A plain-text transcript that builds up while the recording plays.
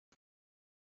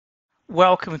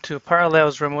Welcome to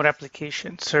Parallels Remote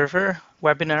Application Server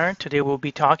webinar. Today we'll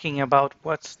be talking about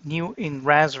what's new in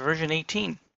RAS version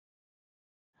 18.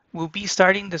 We'll be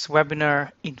starting this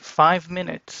webinar in 5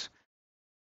 minutes.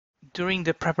 During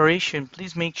the preparation,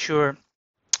 please make sure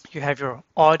you have your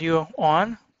audio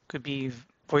on. Could be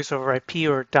voice over IP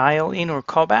or dial in or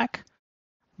callback.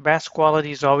 Best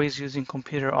quality is always using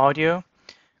computer audio.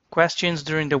 Questions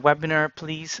during the webinar,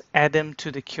 please add them to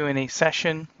the Q&A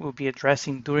session we'll be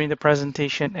addressing during the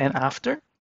presentation and after.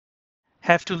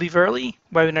 Have to leave early?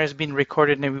 Webinar is being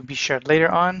recorded and will be shared later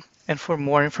on. And for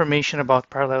more information about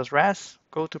Parallels RAS,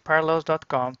 go to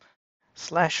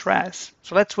parallels.com/RAS.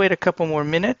 So let's wait a couple more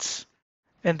minutes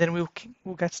and then we'll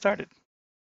get started.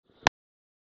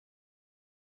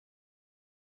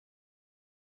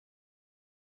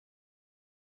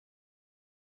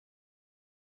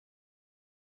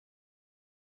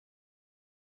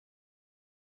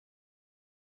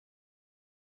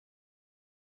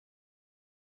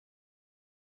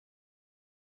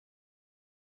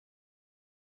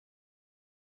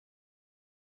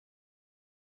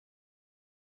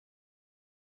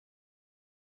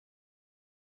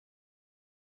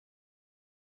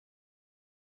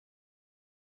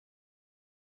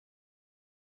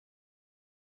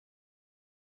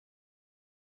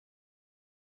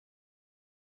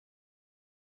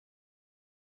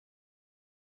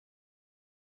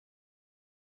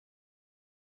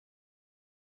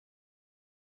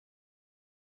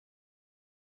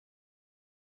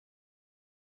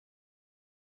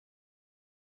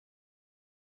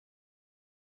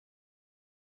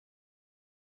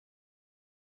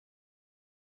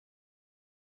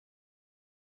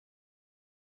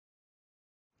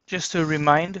 Just to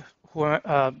remind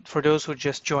for those who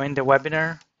just joined the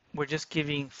webinar, we're just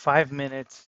giving 5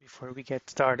 minutes before we get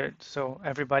started so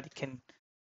everybody can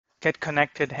get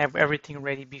connected, have everything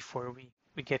ready before we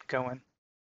get going.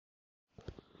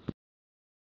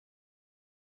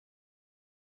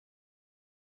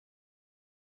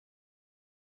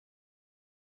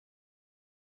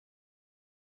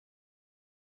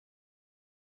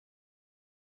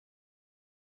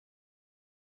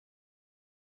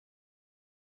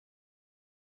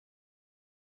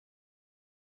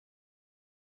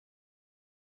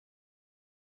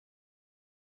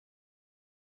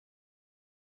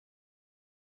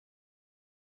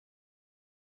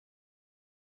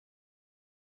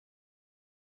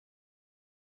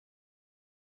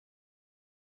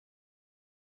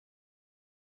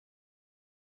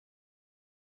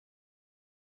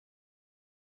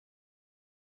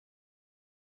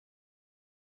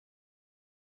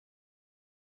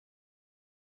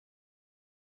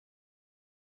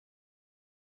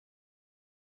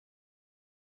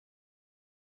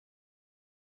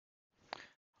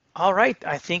 All right,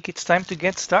 I think it's time to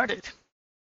get started.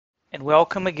 And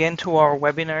welcome again to our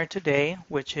webinar today,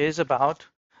 which is about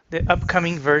the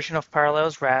upcoming version of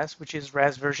Parallels RAS, which is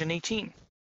RAS version 18.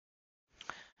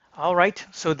 All right,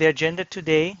 so the agenda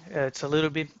today, it's a little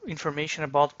bit information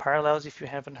about Parallels if you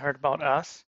haven't heard about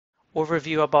us,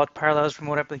 overview about Parallels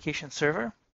Remote Application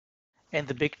Server, and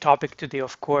the big topic today,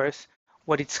 of course,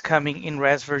 what it's coming in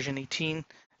RAS version 18,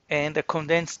 and a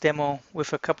condensed demo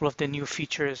with a couple of the new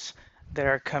features that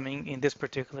are coming in this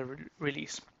particular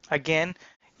release. Again,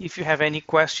 if you have any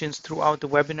questions throughout the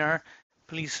webinar,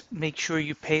 please make sure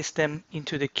you paste them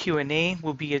into the Q&A.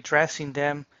 We'll be addressing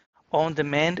them on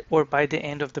demand or by the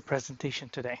end of the presentation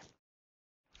today.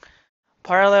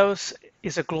 Parallels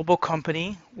is a global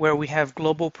company where we have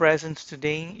global presence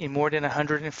today in more than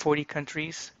 140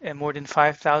 countries and more than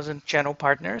 5,000 channel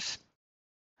partners.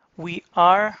 We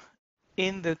are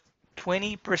in the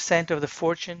 20% of the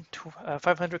Fortune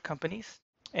 500 companies,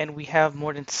 and we have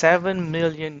more than 7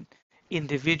 million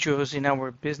individuals in our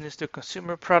business to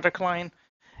consumer product line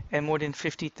and more than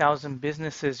 50,000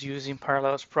 businesses using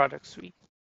Parallels product suite.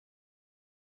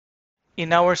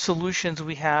 In our solutions,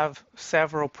 we have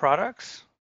several products.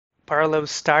 Parallels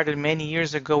started many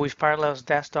years ago with Parallels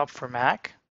Desktop for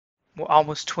Mac,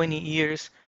 almost 20 years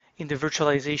in the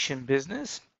virtualization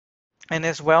business. And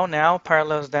as well now,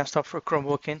 Parallels Desktop for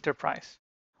Chromebook Enterprise,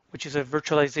 which is a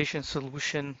virtualization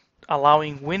solution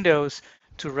allowing Windows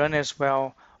to run as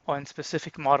well on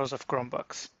specific models of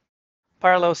Chromebooks.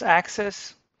 Parallels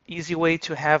Access, easy way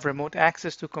to have remote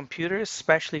access to computers,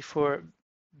 especially for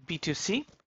B2C.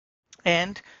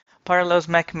 And Parallels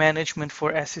Mac Management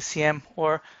for SCCM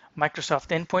or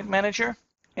Microsoft Endpoint Manager,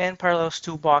 and Parallels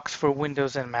Toolbox for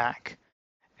Windows and Mac.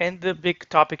 And the big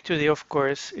topic today, of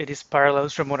course, it is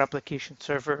Parallels Remote Application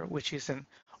Server, which is an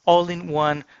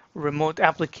all-in-one remote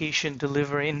application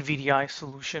delivery and VDI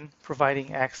solution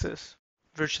providing access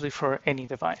virtually for any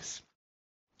device.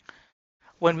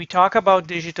 When we talk about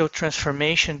digital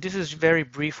transformation, this is very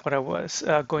brief what I was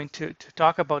going to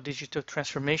talk about digital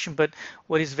transformation, but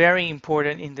what is very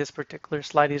important in this particular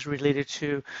slide is related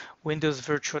to Windows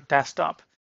Virtual Desktop.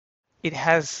 It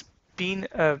has been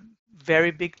a very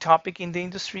big topic in the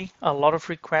industry, a lot of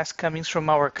requests coming from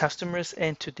our customers,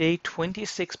 and today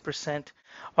 26%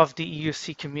 of the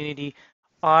EUC community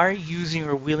are using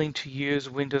or willing to use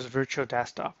Windows Virtual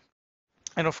Desktop.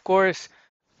 And of course,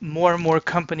 more and more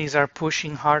companies are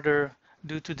pushing harder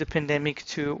due to the pandemic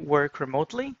to work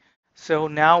remotely. So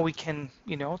now we can,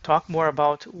 talk more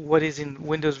about what is in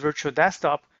Windows Virtual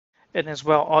Desktop and as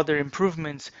well other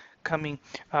improvements coming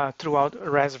throughout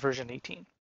RAS version 18.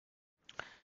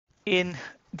 In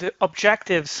the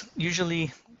objectives,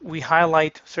 usually we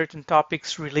highlight certain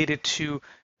topics related to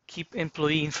keep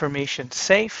employee information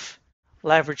safe,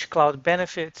 leverage cloud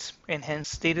benefits,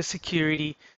 enhance data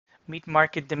security, meet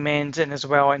market demands, and as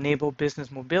well enable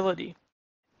business mobility.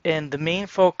 And the main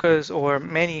focus, or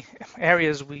many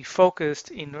areas we focused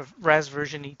in RAS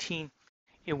version 18,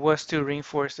 it was to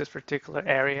reinforce this particular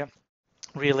area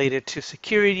related to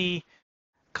security,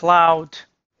 cloud,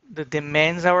 the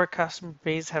demands our customer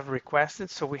base have requested.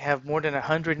 So we have more than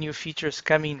 100 new features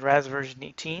coming in RAS version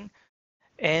 18,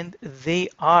 and they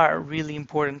are really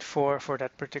important for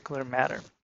that particular matter.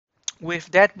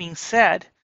 With that being said,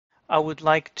 I would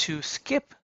like to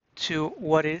skip to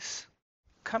what is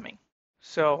coming.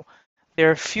 So there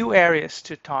are a few areas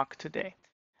to talk today.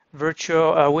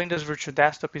 Windows Virtual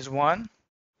Desktop is one,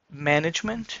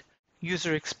 management,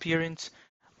 user experience,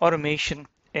 automation,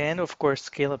 and of course,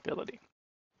 scalability.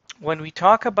 When we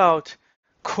talk about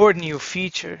core new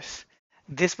features,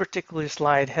 this particular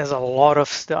slide has a lot of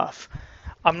stuff.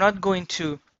 I'm not going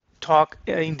to talk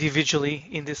individually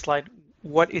in this slide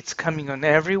what it's coming on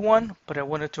everyone, but I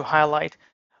wanted to highlight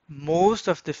most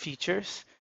of the features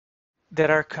that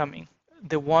are coming.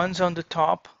 The ones on the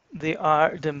top, they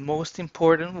are the most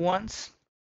important ones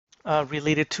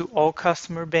related to all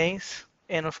customer base,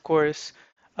 and of course,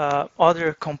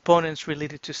 other components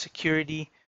related to security,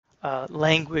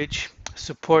 language,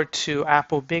 support to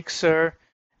Apple Big Sur,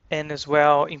 and as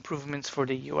well improvements for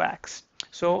the UX.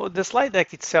 So the slide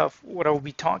deck itself, what I will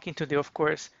be talking today, of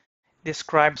course,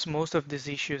 describes most of these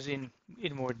issues in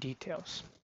more details.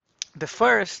 The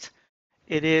first,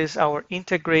 it is our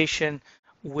integration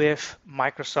with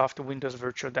Microsoft Windows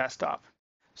Virtual Desktop.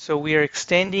 So we are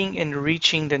extending and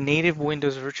enriching the native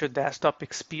Windows Virtual Desktop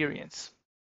experience.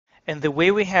 And the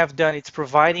way we have done, it's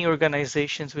providing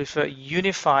organizations with a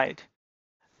unified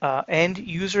end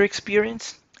user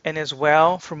experience, and as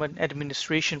well from an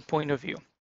administration point of view.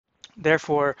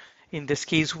 Therefore, in this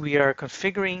case, we are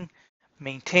configuring,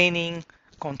 maintaining,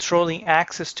 controlling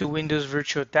access to Windows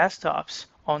Virtual Desktops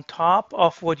on top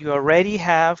of what you already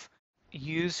have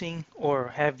using or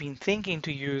have been thinking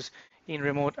to use in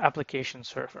Remote Application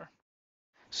Server.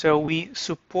 So we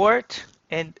support,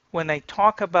 and when I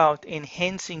talk about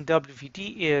enhancing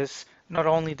WVD, is not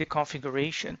only the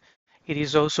configuration, it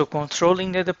is also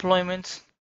controlling the deployments,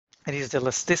 it is the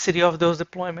elasticity of those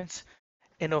deployments,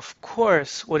 and of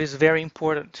course, what is very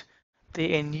important,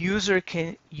 the end user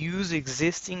can use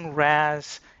existing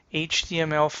RAS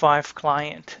HTML5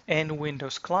 client and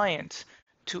Windows clients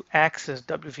to access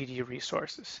WVD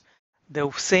resources, the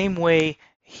same way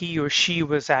he or she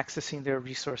was accessing their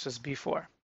resources before.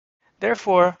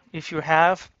 Therefore, if you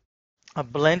have a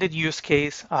blended use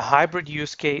case, a hybrid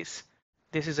use case,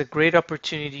 this is a great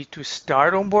opportunity to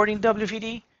start onboarding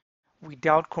WVD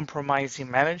without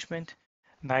compromising management,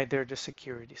 neither the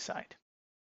security side.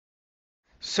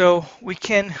 So we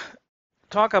can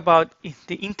talk about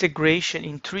the integration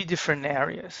in three different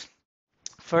areas.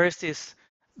 First is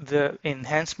the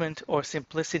enhancement or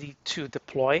simplicity to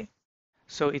deploy.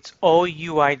 So it's all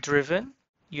UI driven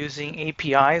using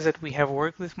APIs that we have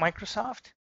worked with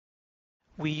Microsoft.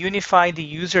 We unify the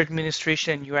user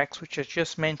administration and UX, which I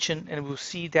just mentioned, and we'll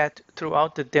see that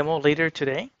throughout the demo later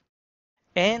today.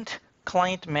 And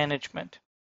client management.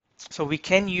 So we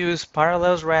can use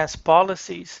Parallels RAS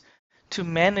policies to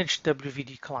manage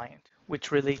WVD client,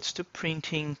 which relates to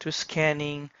printing, to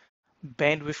scanning,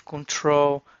 bandwidth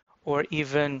control, or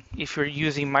even if you're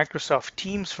using Microsoft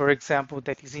Teams, for example,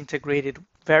 that is integrated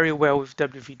very well with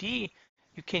WVD,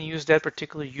 you can use that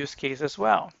particular use case as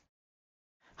well.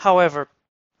 However,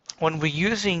 when we're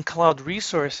using cloud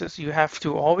resources, you have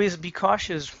to always be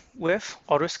cautious with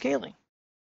auto-scaling,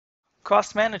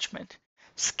 cost management,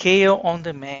 scale on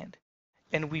demand,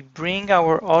 and we bring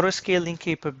our auto-scaling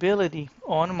capability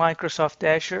on Microsoft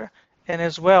Azure and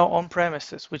as well on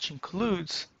premises, which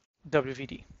includes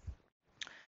WVD.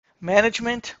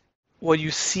 Management, what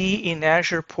you see in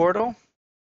Azure portal,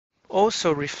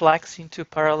 also reflects into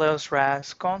Parallels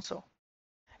RAS console,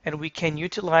 and we can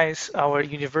utilize our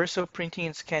universal printing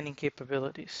and scanning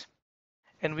capabilities.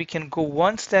 And we can go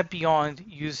one step beyond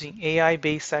using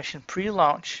AI-based session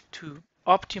pre-launch to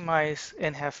optimize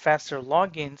and have faster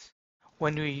logins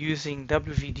when we're using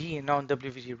WVD and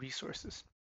non-WVD resources.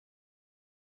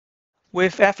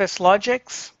 With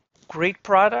FSLogix, great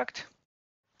product.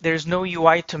 There's no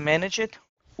UI to manage it,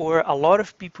 or a lot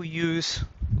of people use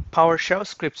PowerShell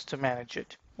scripts to manage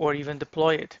it, or even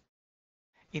deploy it.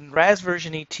 In RAS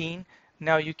version 18,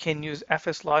 now you can use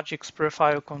FSLogix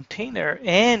profile container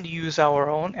and use our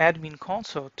own admin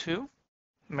console to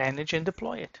manage and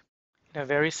deploy it in a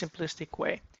very simplistic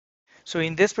way. So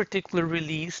in this particular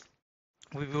release,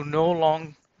 we will no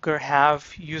longer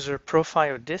have user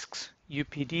profile disks,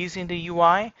 UPDs in the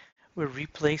UI. We're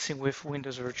replacing with with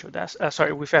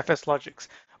FSLogix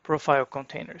profile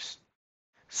containers.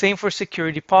 Same for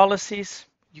security policies.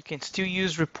 You can still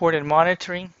use report and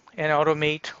monitoring and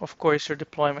automate, of course, your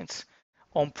deployments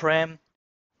on-prem,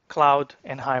 cloud,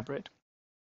 and hybrid.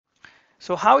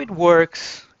 So how it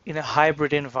works in a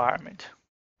hybrid environment.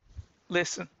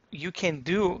 Listen, you can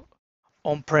do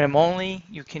on-prem only,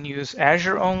 you can use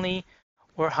Azure only,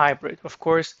 or hybrid. Of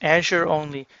course, Azure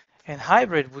only and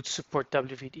hybrid would support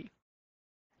WVD.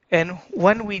 And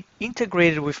when we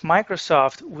integrated with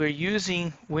Microsoft, we're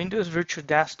using Windows Virtual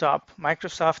Desktop,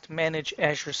 Microsoft Managed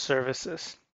Azure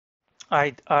Services,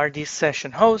 RD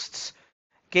session hosts,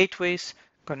 gateways,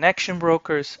 connection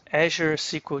brokers, Azure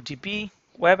SQL DB,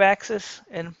 web access,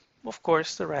 and of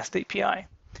course the REST API.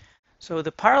 So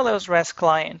the Parallels REST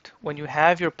client, when you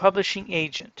have your publishing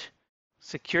agent,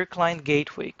 secure client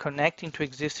gateway connecting to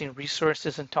existing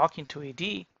resources and talking to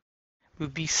AD, will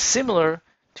be similar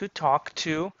to talk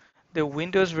to the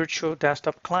Windows Virtual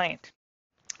Desktop client.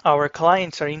 Our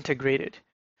clients are integrated.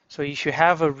 So if you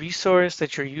have a resource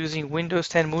that you're using Windows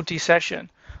 10 multi-session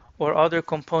or other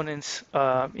components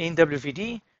in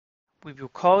WVD, we will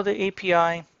call the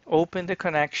API, open the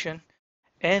connection,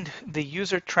 and the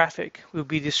user traffic will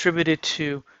be distributed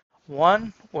to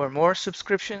one or more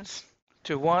subscriptions,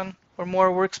 to one or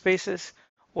more workspaces,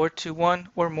 or to one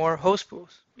or more host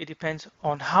pools. It depends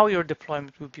on how your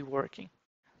deployment will be working.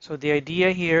 So the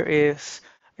idea here is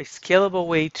a scalable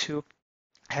way to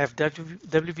have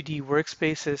WVD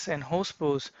workspaces and host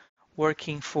pools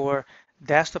working for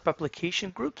desktop application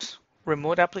groups,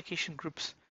 remote application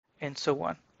groups, and so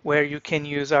on, where you can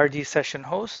use RD session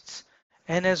hosts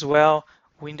and as well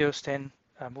Windows 10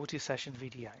 multi-session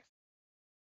VDI.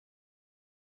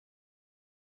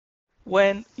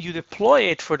 When you deploy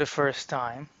it for the first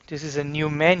time, this is a new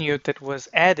menu that was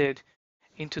added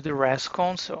into the RAS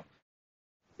console.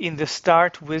 In the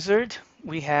Start wizard,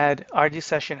 we had RD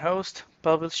session host,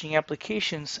 publishing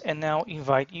applications, and now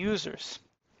invite users.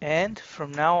 And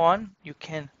from now on, you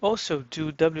can also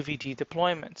do WVD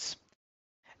deployments.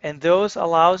 And those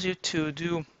allows you to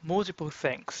do multiple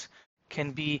things.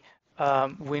 Can be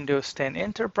Windows 10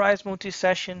 Enterprise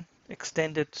multi-session,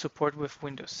 extended support with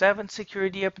Windows 7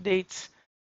 security updates,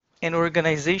 and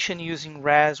organization using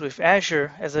RAS with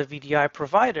Azure as a VDI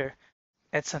provider.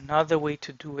 That's another way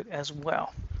to do it as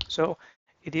well. So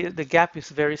the gap is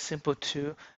very simple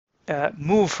to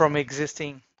move from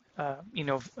existing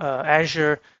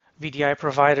Azure VDI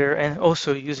provider and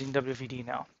also using WVD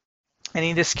now. And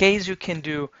in this case, you can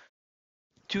do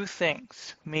two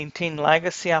things: maintain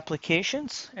legacy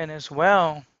applications and as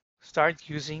well start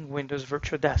using Windows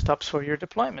Virtual Desktops for your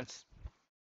deployments.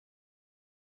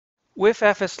 With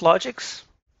FSLogix,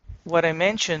 what I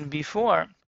mentioned before,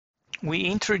 we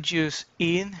introduce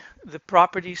in the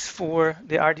properties for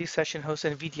the RD session hosts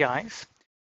and VDIs,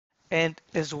 and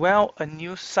as well a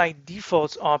new site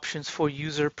defaults options for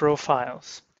user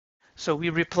profiles. So we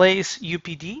replace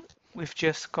UPD with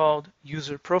just called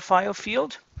user profile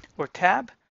field or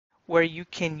tab, where you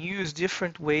can use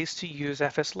different ways to use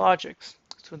FSLogix.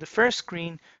 So the first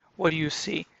screen, what do you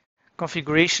see?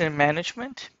 Configuration and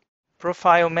management,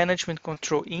 profile management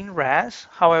control in RAS.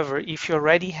 However, if you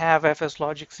already have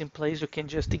FSLogix in place, you can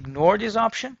just ignore this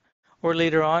option or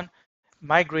later on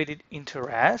migrate it into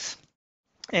RAS.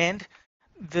 And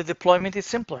the deployment is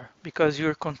simpler because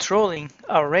you're controlling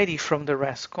already from the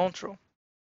RAS control.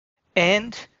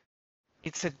 And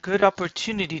it's a good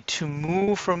opportunity to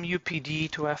move from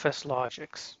UPD to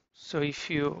FSLogix. So if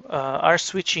you are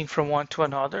switching from one to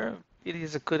another, it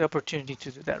is a good opportunity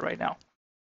to do that right now.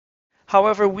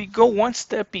 However, we go one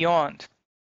step beyond,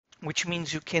 which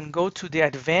means you can go to the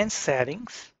advanced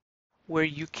settings where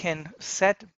you can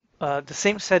set the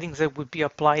same settings that would be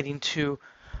applied into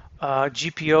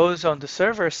GPOs on the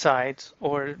server side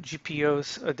or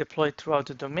GPOs deployed throughout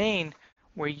the domain,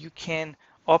 where you can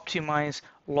optimize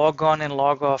log on and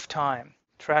log off time,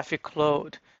 traffic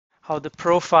load, how the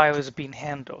profile is being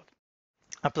handled,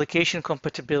 application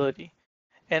compatibility.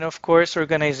 And of course,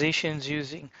 organizations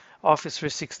using Office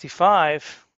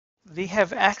 365, they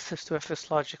have access to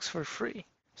FSLogix for free.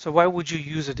 So why would you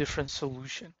use a different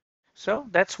solution? So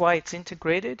that's why it's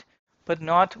integrated, but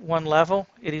not one level.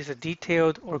 It is a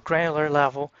detailed or granular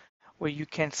level where you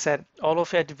can set all of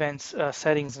the advanced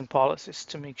settings and policies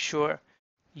to make sure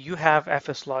you have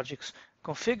FSLogix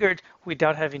configured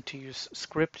without having to use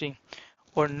scripting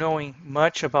or knowing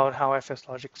much about how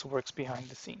FSLogix works behind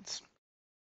the scenes.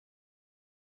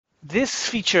 This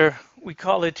feature, we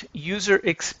call it User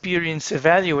Experience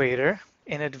Evaluator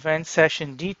in Advanced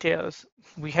Session Details.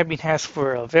 We have been asked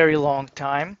for a very long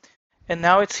time, and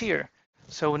now it's here.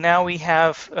 So now we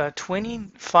have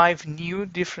 25 new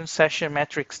different session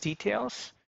metrics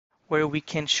details where we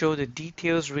can show the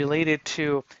details related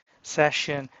to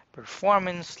session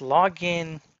performance,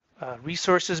 login,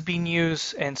 resources being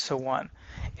used, and so on.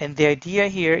 And the idea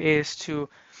here is to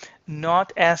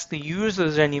not ask the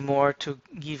users anymore to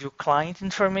give you client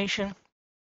information.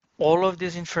 All of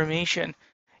this information,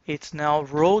 it's now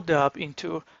rolled up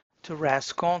into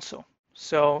RAS console.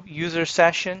 So user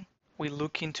session, we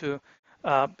look into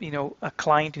a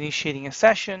client initiating a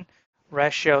session,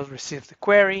 RAS shell receives the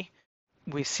query,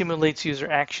 we simulate user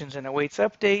actions and awaits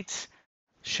updates,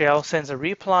 shell sends a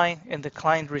reply, and the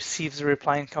client receives the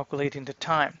reply and calculating the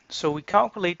time. So we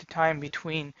calculate the time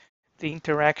between the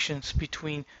interactions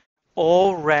between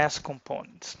all RAS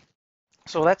components.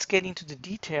 So let's get into the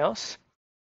details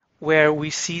where we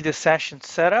see the session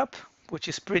setup, which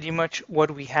is pretty much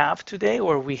what we have today,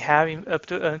 or we have up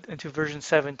to into version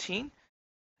 17.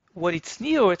 What it's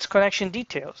new, it's connection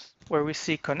details, where we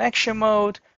see connection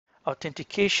mode,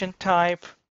 authentication type,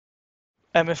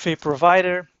 MFA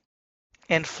provider,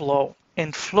 and flow.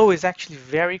 And flow is actually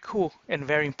very cool and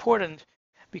very important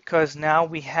because now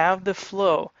we have the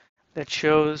flow that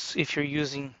shows if you're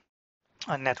using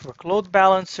a network load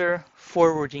balancer,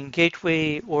 forwarding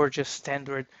gateway, or just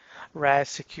standard RAS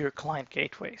secure client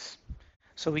gateways.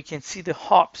 So we can see the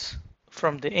hops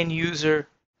from the end user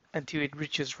until it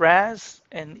reaches RAS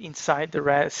and inside the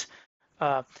RAS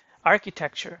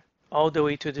architecture all the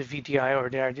way to the VDI or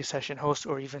the RDSH host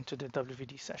or even to the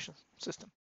WVD session system.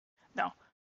 Now,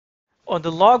 on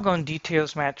the logon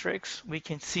details matrix, we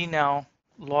can see now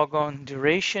logon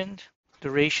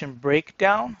duration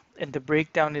breakdown, and the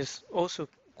breakdown is also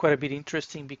quite a bit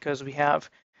interesting because we have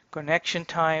connection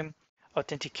time,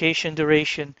 authentication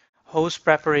duration, host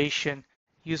preparation,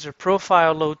 user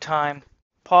profile load time,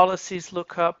 policies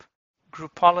lookup,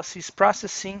 group policies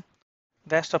processing,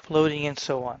 desktop loading, and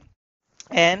so on.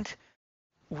 And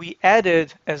we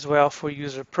added as well for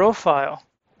user profile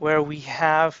where we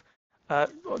have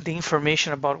the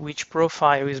information about which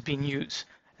profile is being used,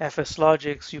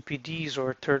 FSLogix, UPDs,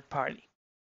 or third party.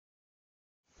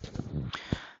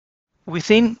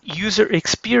 Within user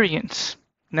experience,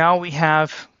 now we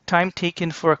have time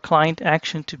taken for a client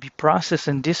action to be processed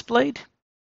and displayed,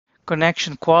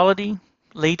 connection quality,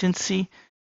 latency,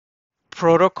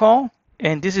 protocol,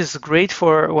 and this is great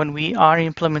for when we are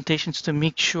implementations to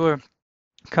make sure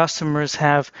customers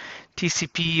have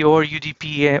TCP or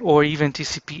UDP or even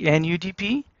TCP and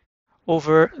UDP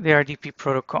over the RDP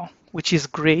protocol, which is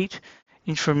great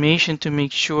information to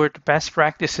make sure the best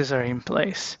practices are in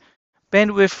place.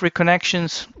 Bandwidth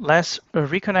reconnections, less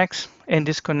reconnects, and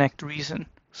disconnect reason.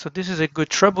 So this is a good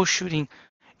troubleshooting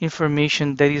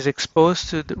information that is exposed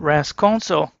to the RAS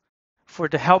console for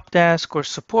the help desk or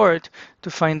support to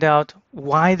find out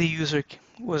why the user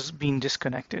was being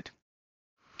disconnected.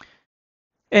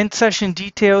 And session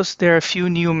details, there are a few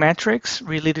new metrics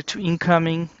related to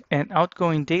incoming and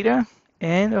outgoing data,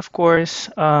 and of course,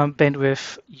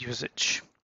 bandwidth usage.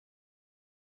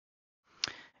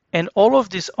 And all of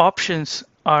these options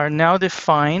are now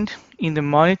defined in the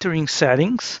monitoring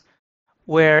settings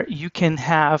where you can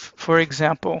have, for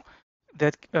example,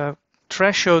 that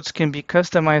thresholds can be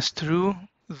customized through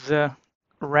the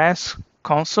RAS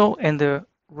console and the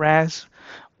RAS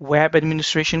web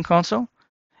administration console.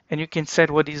 And you can set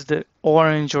what is the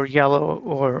orange or yellow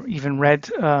or even red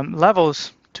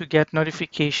levels to get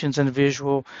notifications and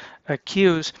visual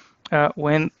cues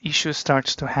when issue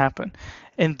starts to happen.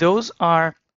 And those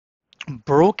are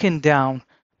broken down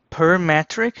per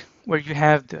metric where you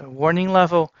have the warning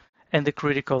level and the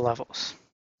critical levels.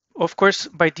 Of course,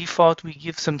 by default, we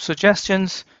give some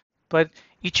suggestions, but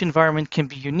each environment can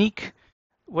be unique,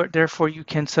 where therefore you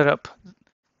can set up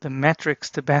the metrics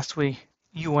the best way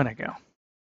you want to go.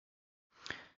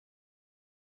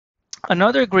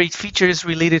 Another great feature is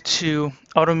related to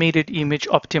automated image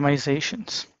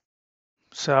optimizations.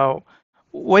 So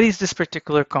what is this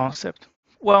particular concept?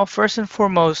 Well, first and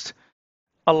foremost,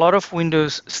 a lot of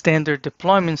Windows standard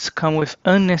deployments come with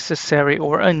unnecessary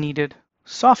or unneeded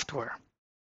software.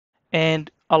 And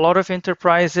a lot of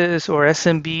enterprises or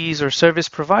SMBs or service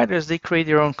providers, they create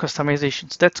their own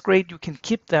customizations. That's great. You can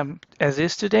keep them as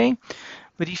is today.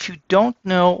 But if you don't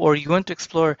know or you want to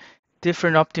explore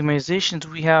different optimizations,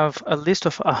 we have a list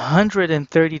of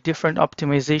 130 different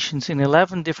optimizations in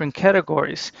 11 different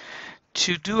categories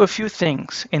to do a few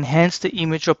things: enhance the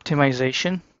image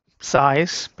optimization,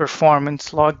 size,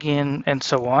 performance, login, and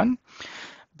so on,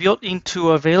 built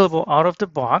into available out of the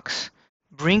box,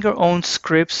 bring your own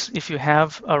scripts if you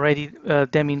have already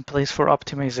them in place for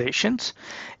optimizations,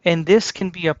 and this can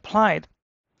be applied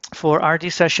for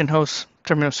RD session hosts,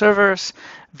 terminal servers,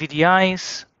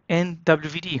 VDIs, and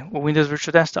WVD, or Windows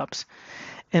Virtual Desktops.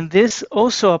 And this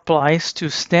also applies to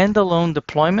standalone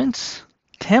deployments,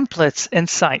 templates, and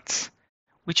sites,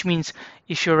 which means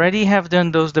if you already have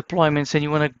done those deployments and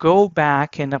you want to go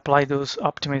back and apply those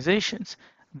optimizations,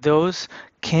 those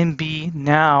can be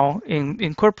now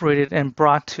incorporated and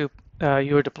brought to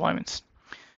your deployments.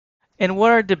 And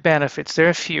what are the benefits? There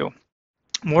are a few.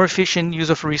 More efficient use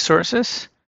of resources,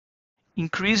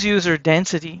 increase user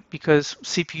density because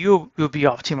CPU will be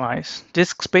optimized,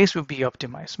 disk space will be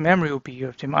optimized, memory will be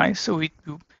optimized, so it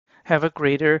will have a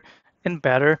greater and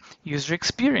better user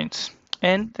experience.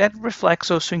 And that reflects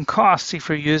also in costs if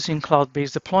you're using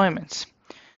cloud-based deployments.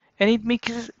 And it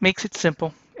makes it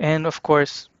simple. And of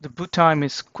course, the boot time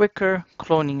is quicker,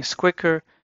 cloning is quicker,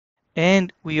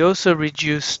 and we also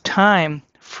reduce time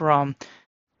from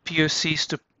POCs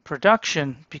to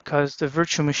production because the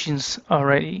virtual machines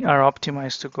already are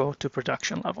optimized to go to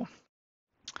production level.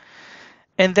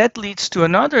 And that leads to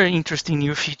another interesting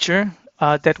new feature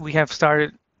that we have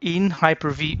started in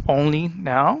Hyper-V only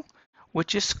now,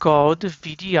 which is called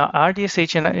VDI,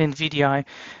 RDSH and VDI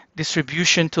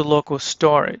distribution to local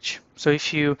storage. So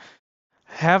if you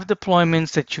have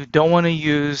deployments that you don't want to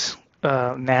use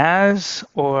NAS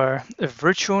or a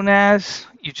virtual NAS,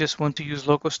 you just want to use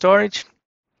local storage,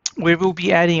 we will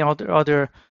be adding other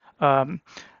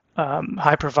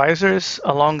hypervisors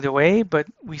along the way, but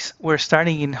we're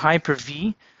starting in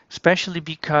Hyper-V, especially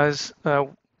because a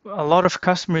lot of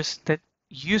customers that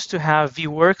used to have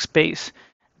vWorkspace,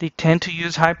 they tend to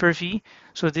use Hyper-V.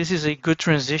 So this is a good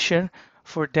transition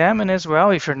for them. And as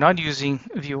well, if you're not using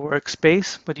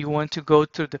vWorkspace, but you want to go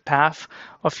through the path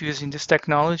of using this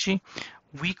technology,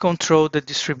 we control the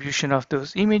distribution of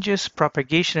those images,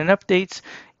 propagation and updates.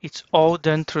 It's all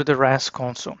done through the RAS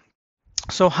console.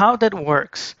 So how that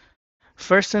works?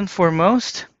 First and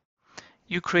foremost,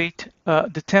 you create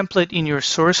the template in your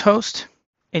source host,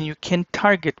 and you can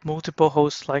target multiple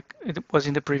hosts like it was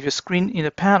in the previous screen in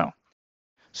the panel.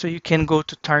 So you can go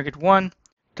to target 1,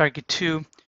 target 2,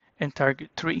 and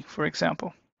target 3, for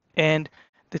example. And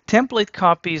the template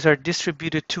copies are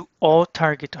distributed to all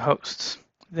target hosts.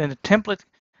 Then the template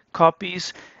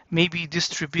copies may be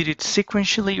distributed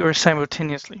sequentially or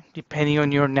simultaneously, depending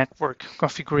on your network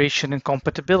configuration and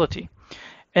compatibility.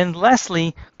 And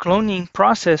lastly, cloning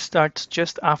process starts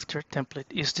just after template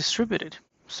is distributed.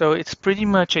 So it's pretty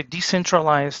much a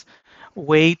decentralized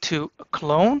way to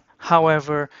clone.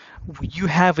 However, you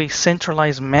have a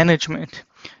centralized management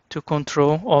to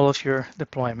control all of your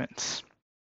deployments.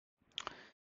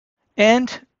 And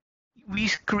we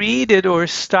created or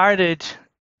started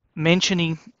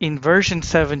mentioning in version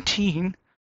 17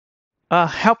 a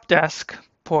help desk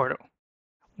portal,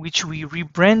 which we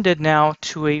rebranded now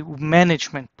to a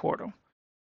management portal.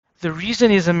 The reason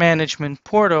is a management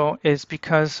portal is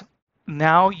because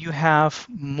now you have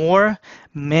more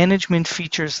management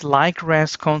features like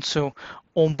RAS console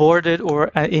onboarded or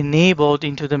enabled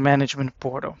into the management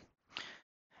portal.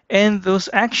 And those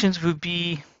actions will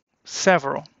be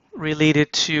several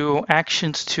related to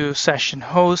actions to session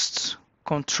hosts,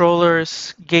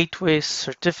 controllers, gateways,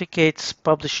 certificates,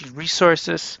 publishing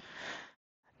resources,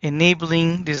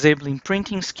 enabling, disabling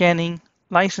printing, scanning,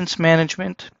 license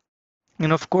management,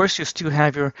 and of course, you still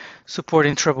have your support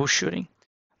and troubleshooting.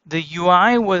 The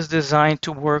UI was designed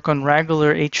to work on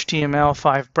regular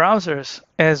HTML5 browsers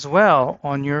as well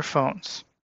on your phones.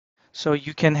 So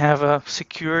you can have a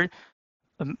secure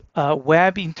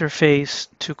web interface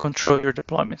to control your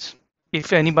deployments.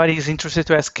 If anybody is interested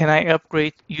to ask, can I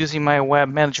upgrade using my web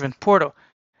management portal?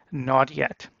 Not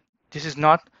yet. This is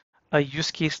not a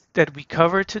use case that we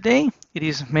cover today. It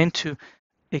is meant to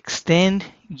extend,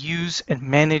 use, and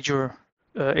manage your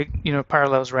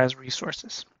Parallels RAS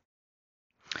resources.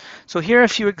 So here are a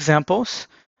few examples.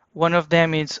 One of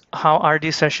them is how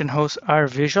RD session hosts are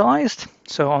visualized.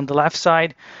 So on the left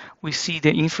side, we see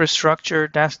the infrastructure,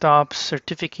 desktops,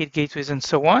 certificate gateways, and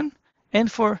so on.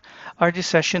 And for RD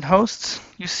session hosts,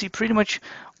 you see pretty much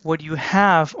what you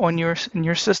have on in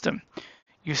your system.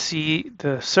 You see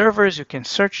the servers, you can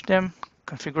search them,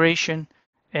 configuration,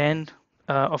 and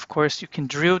of course, you can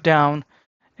drill down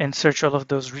and search all of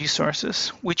those resources,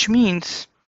 which means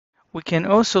we can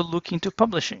also look into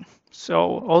publishing.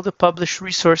 So all the published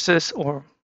resources, or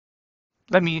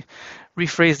let me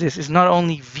rephrase this, is not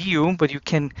only view, but you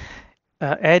can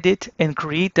edit and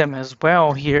create them as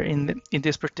well here in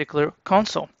this particular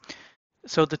console.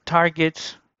 So the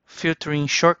targets, filtering,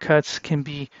 shortcuts can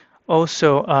be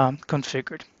also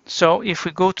configured. So if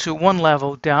we go to one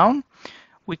level down,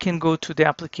 we can go to the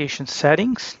application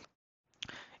settings,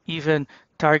 even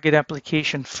target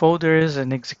application folders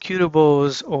and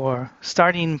executables or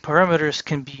starting parameters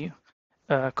can be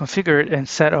configured and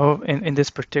set up in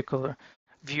this particular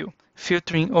view.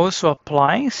 Filtering also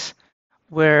applies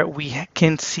where we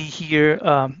can see here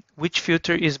which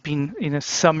filter is being in a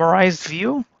summarized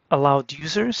view, allowed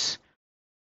users.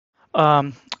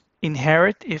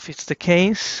 Inherit, if it's the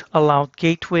case, allowed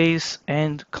gateways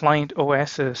and client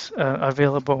OSs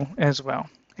available as well.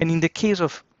 And in the case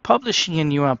of publishing a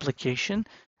new application,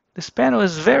 this panel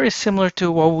is very similar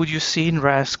to what would you see in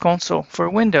RAS console for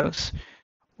Windows,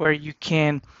 where you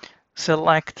can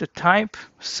select the type,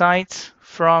 sites,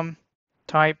 from,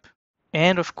 type,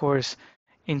 and of course,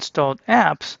 installed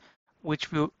apps,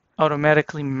 which will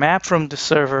automatically map from the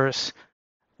servers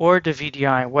or the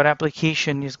VDI what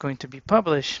application is going to be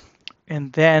published,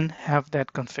 and then have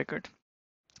that configured.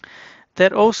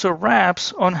 That also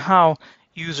wraps on how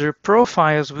user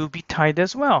profiles will be tied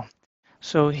as well.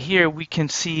 So here we can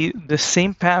see the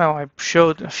same panel I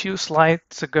showed a few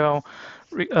slides ago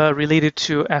related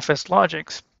to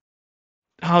FSLogix,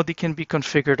 how they can be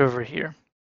configured over here.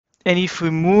 And if we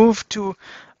move to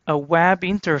a web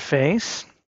interface,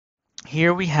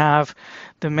 here we have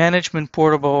the management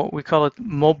portable, we call it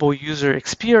mobile user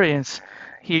experience.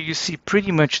 Here you see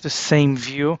pretty much the same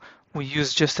view. We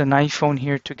use just an iPhone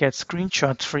here to get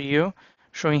screenshots for you,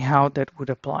 showing how that would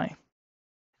apply.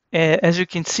 As you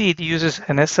can see, it uses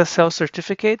an SSL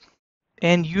certificate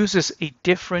and uses a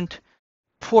different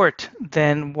port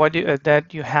than what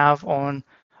that you have on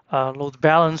load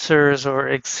balancers or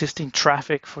existing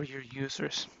traffic for your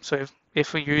users. So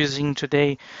if you're using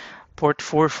today port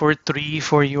 443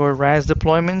 for your RAS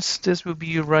deployments, this will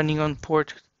be running on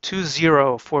port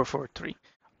 20443.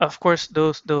 Of course,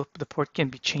 the port can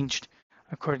be changed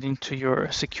according to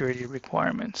your security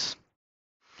requirements.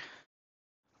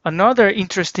 Another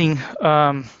interesting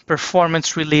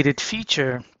performance-related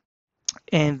feature,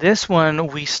 and this one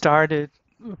we started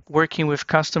working with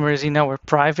customers in our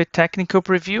private technical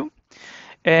preview.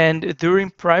 And during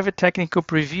private technical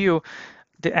preview,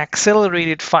 the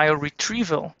accelerated file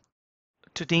retrieval,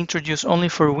 today introduced only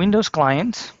for Windows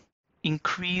clients,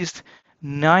 increased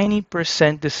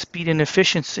 90% the speed and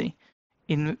efficiency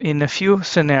in a few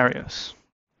scenarios.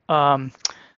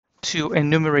 To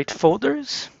enumerate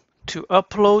folders, to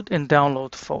upload and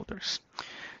download folders.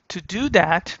 To do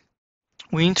that,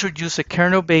 we introduce a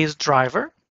kernel-based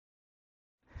driver.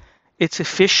 It's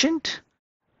efficient.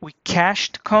 We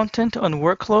cached content on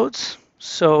workloads,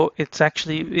 so it's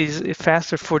actually is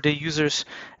faster for the users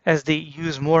as they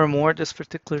use more and more this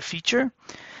particular feature.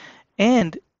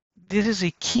 And this is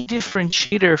a key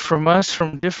differentiator from us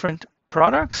from different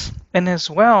products and as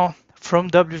well from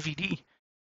WVD.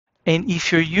 And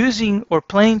if you're using or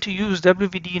planning to use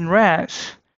WVD in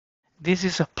RAS, this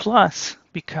is a plus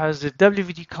because the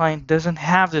WVD client doesn't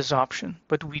have this option,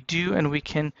 but we do, and we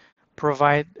can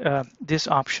provide this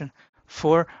option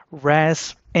for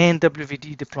RAS and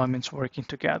WVD deployments working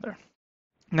together.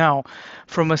 Now,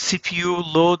 from a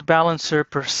CPU load balancer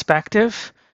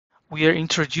perspective, we are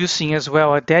introducing as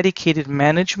well a dedicated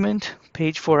management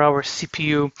page for our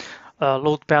CPU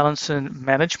load balancer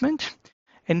management.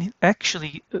 And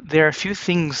actually, there are a few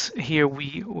things here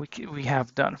we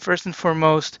have done. First and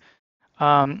foremost,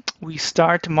 we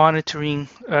start monitoring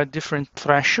different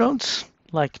thresholds,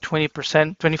 like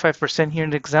 20%, 25% here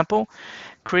in the example,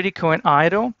 critical and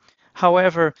idle.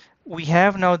 However, we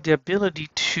have now the ability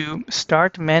to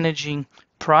start managing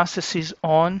processes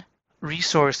on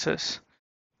resources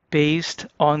based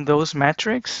on those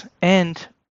metrics. And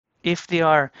if they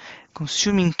are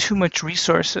consuming too much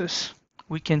resources,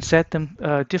 we can set them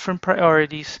different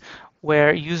priorities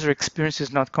where user experience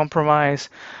is not compromised.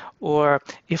 Or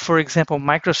if, for example,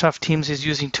 Microsoft Teams is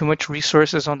using too much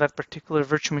resources on that particular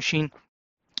virtual machine,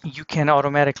 you can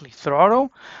automatically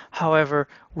throttle. However,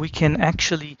 we can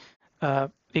actually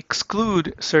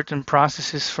exclude certain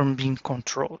processes from being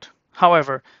controlled.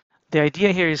 However, The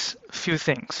idea here is a few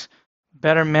things.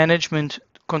 Better management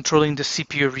controlling the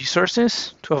CPU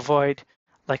resources to avoid,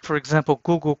 like for example,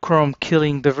 Google Chrome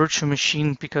killing the virtual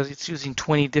machine because it's using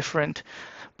 20 different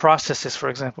processes, for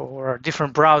example, or a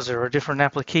different browser or a different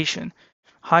application.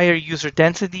 Higher user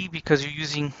density because you're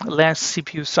using less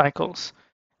CPU cycles.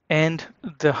 And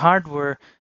the hardware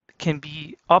can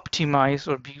be optimized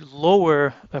or be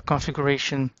lower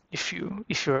configuration if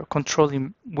you're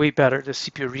controlling way better the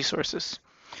CPU resources.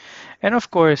 And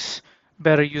of course,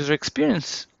 better user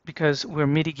experience because we're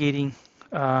mitigating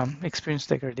experience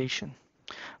degradation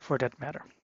for that matter.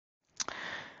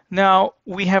 Now,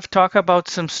 we have talked about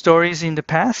some stories in the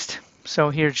past. So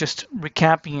here, just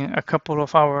recapping a couple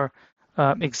of our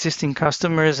existing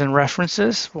customers and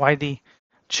references, why they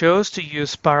chose to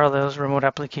use Parallels Remote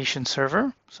Application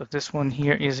Server. So this one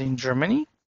here is in Germany.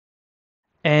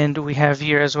 And we have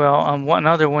here as well one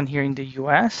other one here in the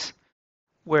US,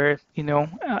 where,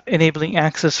 enabling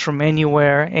access from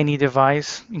anywhere, any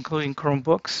device, including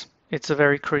Chromebooks. It's a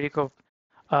very critical,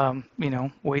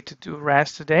 way to do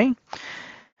RAS today.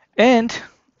 And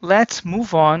let's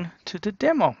move on to the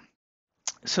demo.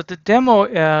 So the demo,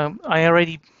 I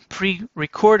already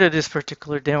pre-recorded this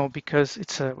particular demo because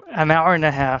it's an hour and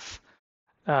a half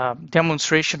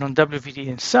demonstration on WVD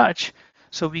and such.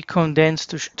 So we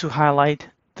condensed to highlight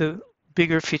the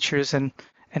bigger features and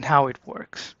how it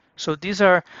works. So these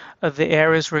are the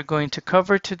areas we're going to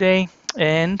cover today.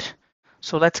 And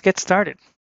so let's get started.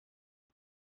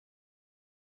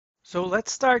 So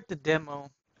let's start the demo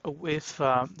with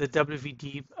the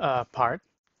WVD part.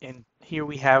 And here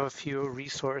we have a few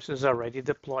resources already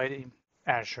deployed in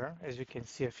Azure. As you can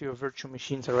see, a few virtual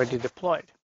machines already deployed.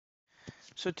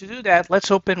 So to do that,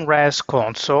 let's open RAS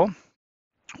console,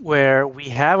 where we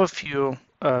have a few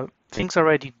things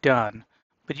already done,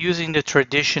 but using the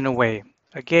traditional way.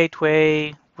 A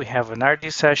gateway, we have an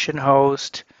RDSH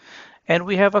host, and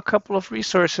we have a couple of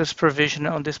resources provisioned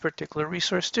on this particular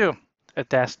resource too. A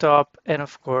desktop, and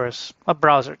of course, a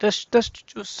browser. This just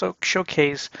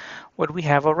showcase what we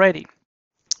have already.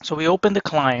 So we open the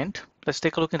client. Let's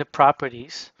take a look at the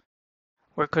properties.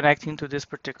 We're connecting to this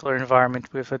particular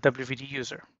environment with a WVD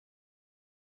user.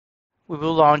 We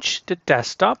will launch the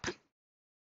desktop.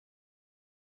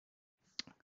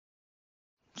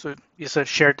 So it's a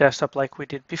shared desktop like we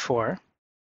did before.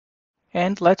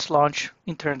 And let's launch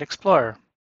Internet Explorer.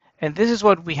 And this is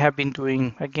what we have been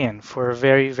doing, again, for a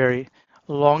very, very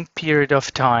long period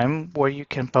of time where you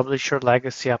can publish your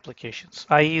legacy applications.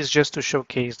 IE is just to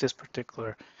showcase this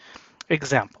particular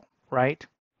example, right?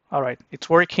 All right, it's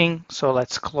working, so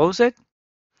let's close it.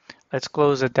 Let's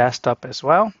close the desktop as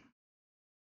well.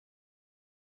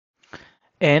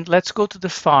 And let's go to the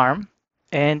farm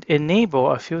and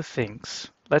enable a few things.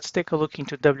 Let's take a look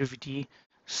into WVD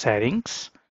settings.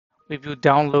 We will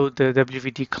download the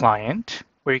WVD client,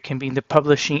 where you can be in the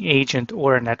publishing agent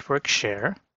or a network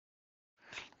share.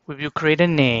 We will create a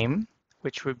name,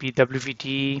 which will be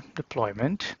WVD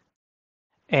deployment,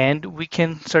 and we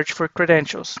can search for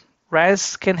credentials.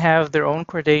 RAS can have their own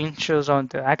credentials on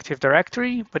the Active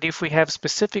Directory, but if we have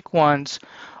specific ones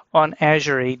on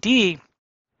Azure AD,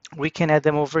 we can add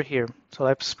them over here. So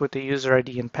let's put the user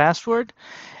ID and password.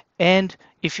 And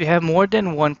if you have more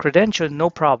than one credential, no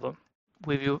problem.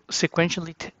 We will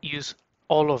sequentially use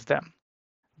all of them.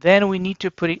 Then we need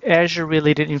to put Azure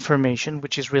related information,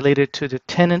 which is related to the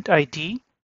tenant ID,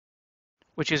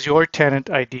 which is your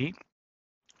tenant ID,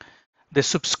 the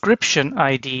subscription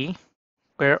ID,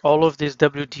 where all of these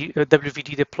WVD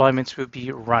deployments will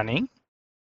be running.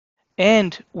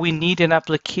 And we need an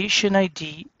application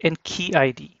ID and key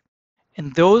ID.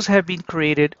 And those have been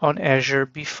created on Azure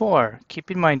before.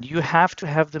 Keep in mind, you have to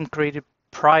have them created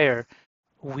prior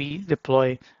we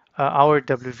deploy our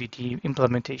WVD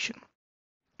implementation.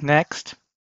 Next,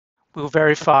 we'll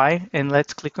verify and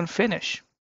let's click on Finish.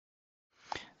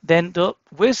 Then the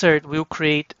wizard will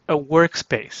create a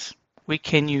workspace. We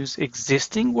can use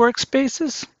existing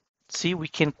workspaces. See, we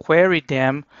can query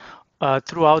them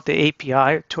throughout the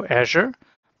API to Azure,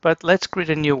 but let's create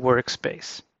a new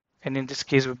workspace. And in this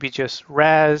case, it would be just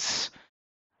RAS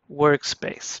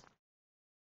workspace.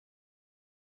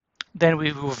 Then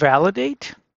we will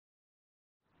validate,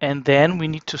 and then we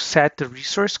need to set the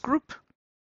resource group.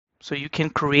 So you can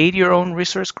create your own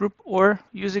resource group or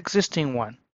use existing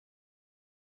one.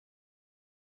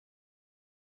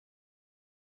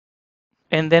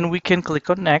 And then we can click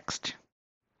on Next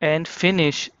and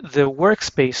finish the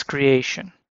workspace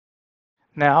creation.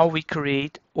 Now we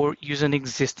create or use an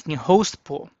existing host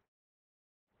pool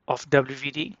of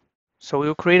WVD. So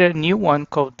we'll create a new one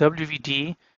called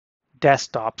WVD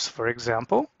desktops, for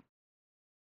example.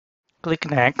 Click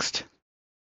Next.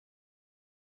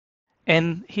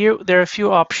 And here there are a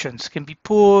few options. Can be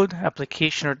pooled,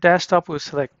 application, or desktop. We'll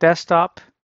select desktop.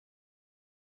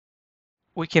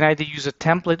 We can either use a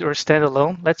template or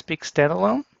standalone. Let's pick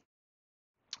standalone.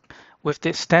 With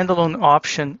the standalone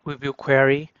option, we will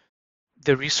query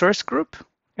the resource group,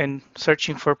 and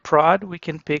searching for prod, we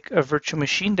can pick a virtual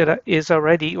machine that is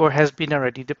already or has been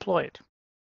already deployed.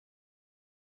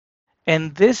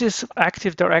 And this is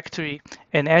Active Directory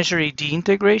and Azure AD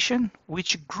integration.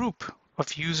 Which group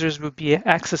of users will be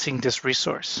accessing this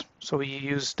resource? So we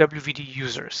use WVD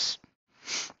users.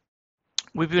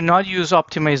 We will not use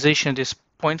optimization at this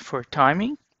point for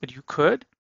timing, but you could.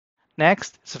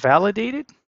 Next, it's validated.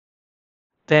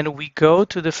 Then we go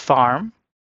to the farm.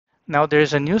 Now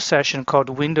there's a new session called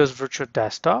Windows Virtual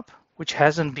Desktop, which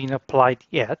hasn't been applied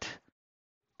yet.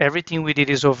 Everything we did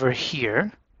is over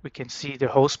here. We can see the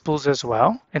host pools as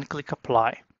well and click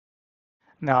Apply.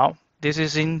 Now, this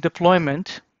is in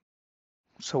deployment.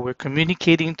 So we're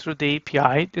communicating through the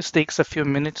API. This takes a few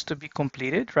minutes to be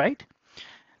completed, right?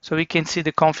 So we can see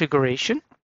the configuration,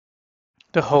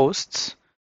 the hosts.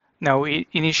 Now we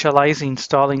initialize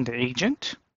installing the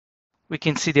agent. We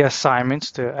can see the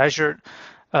assignments, the Azure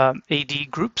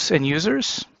AD groups and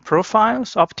users,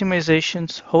 profiles,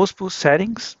 optimizations, host pool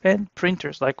settings, and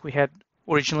printers like we had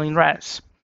originally in RAS.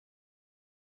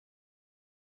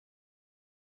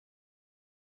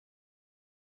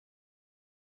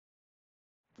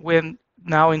 When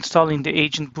now installing the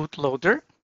agent bootloader,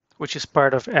 which is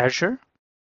part of Azure,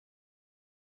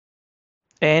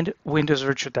 and Windows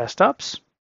Virtual Desktops.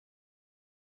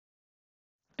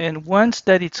 And once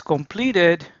that it's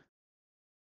completed,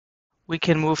 we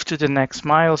can move to the next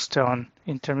milestone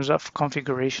in terms of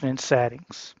configuration and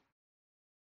settings.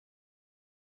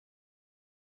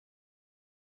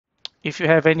 If you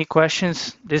have any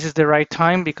questions, this is the right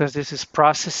time because this is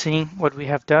processing what we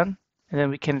have done, and then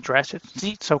we can address it.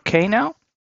 See, it's okay now.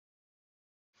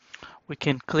 We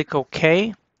can click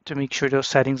OK to make sure those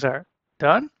settings are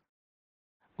done.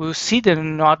 We'll see the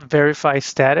not verified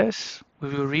status. We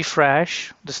will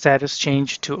refresh the status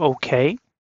change to OK.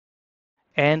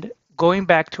 And going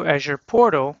back to Azure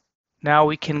Portal, now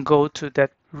we can go to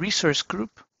that resource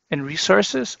group and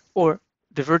resources or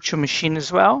the virtual machine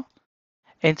as well,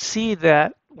 and see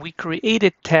that we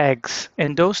created tags,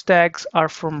 and those tags are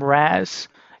from RAS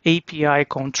API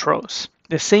controls.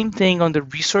 The same thing on the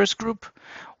resource group.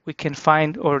 We can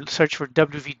find or search for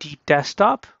WVD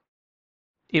desktop.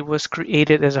 It was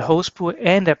created as a host pool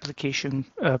and application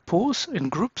pools and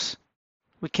groups.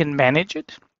 We can manage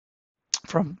it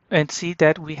and see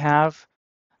that we have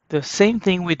the same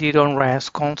thing we did on RAS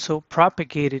console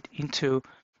propagated into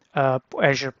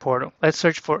Azure Portal. Let's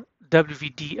search for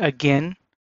WVD again,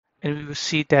 and we will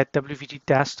see that WVD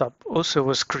desktop also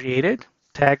was created,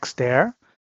 tags there.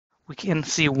 We can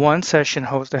see one session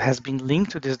host that has been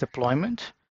linked to this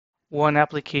deployment, one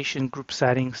application group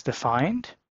settings defined.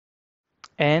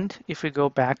 And if we go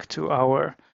back to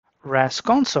our RAS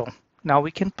console, now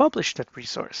we can publish that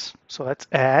resource. So let's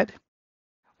add,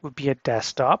 would be a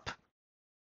desktop.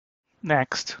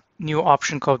 Next, new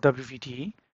option called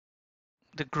WVD.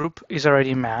 The group is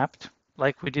already mapped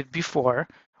like we did before.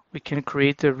 We can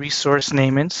create the resource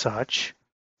name and such,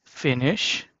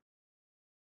 finish.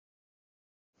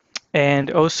 And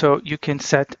also you can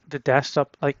set the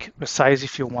desktop like a size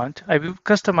if you want. I will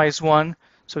customize one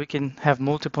so we can have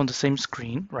multiple on the same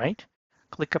screen, right?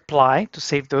 Click apply to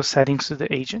save those settings to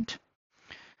the agent.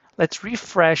 Let's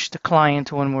refresh the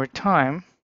client one more time.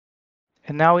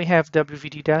 And now we have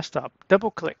WVD desktop.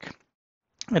 Double click.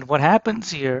 And what happens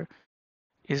here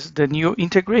is the new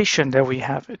integration that we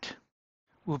have it.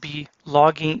 We'll be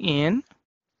logging in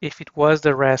if it was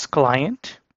the RAS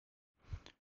client.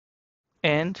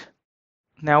 And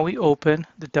now we open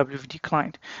the WVD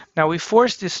client. Now we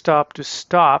force this step to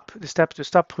stop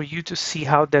for you to see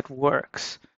how that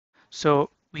works.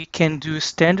 So we can do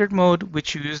standard mode,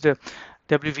 which you use the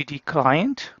WVD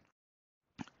client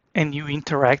and you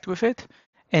interact with it.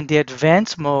 And the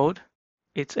advanced mode,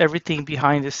 it's everything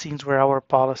behind the scenes where our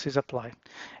policies apply.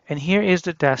 And here is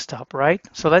the desktop, right?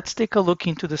 So let's take a look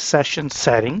into the session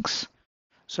settings.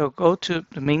 So go to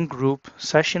the main group,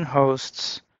 session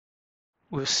hosts.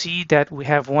 We'll see that we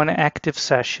have one active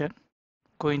session.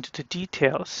 Go into the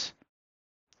details.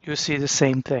 You'll see the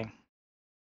same thing,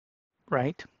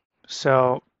 right?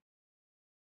 So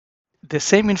the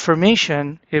same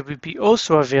information, it will be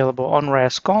also available on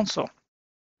RAS console.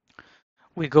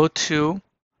 We go to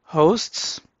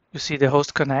hosts. You see the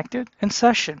host connected and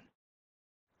session.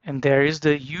 And there is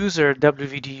the user,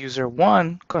 WVD user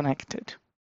 1 connected.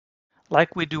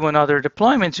 Like we do on other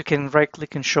deployments, you can right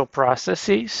click and show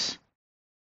processes.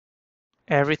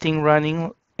 Everything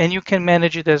running And you can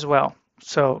manage it as well.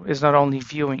 So it's not only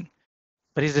viewing,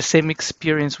 but it's the same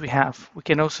experience we have. We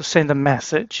can also send a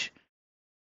message,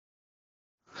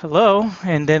 hello,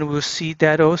 and then we'll see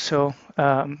that also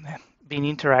being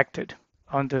interacted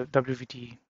on the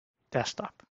WVD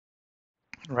desktop.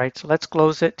 Right, so let's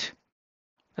close it.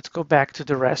 Let's go back to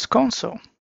the RAS console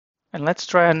and let's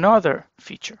try another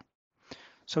feature.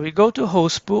 So we go to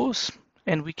host pools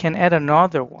and we can add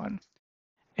another one.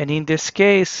 And in this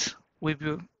case, we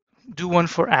will do one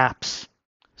for apps.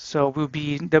 So we'll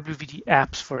be in WVD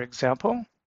apps, for example,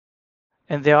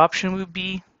 and the option will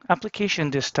be application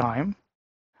this time.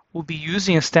 We'll be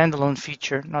using a standalone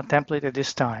feature, not template at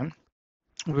this time.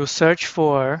 We'll search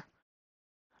for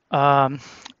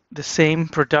the same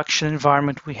production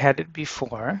environment we had it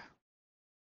before.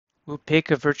 We'll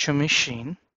pick a virtual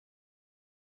machine.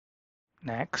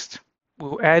 Next,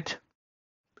 we'll add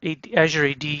a Azure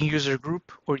AD user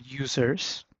group or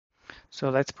users. So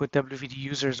let's put WVD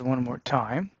users one more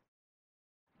time.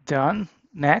 Done.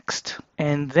 Next,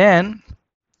 and then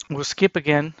we'll skip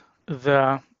again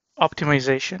the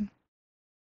optimization.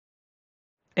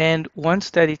 And once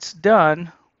that it's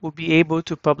done, we'll be able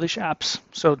to publish apps.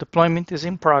 So deployment is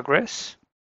in progress.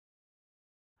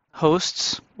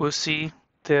 Hosts, we'll see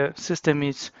the system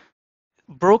is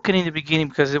broken in the beginning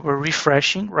because we're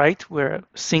refreshing, right? We're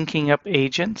syncing up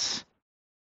agents.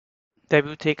 That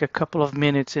will take a couple of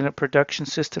minutes in a production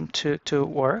system to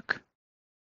work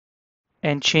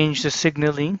and change the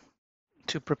signaling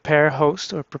to prepare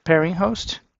host or preparing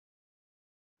host.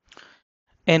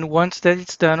 And once that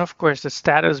it's done, of course, the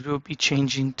status will be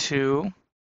changing to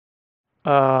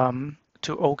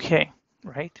OK,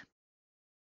 right?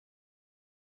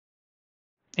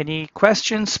 Any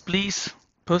questions, please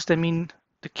post them in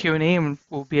the Q&A and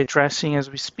we'll be addressing as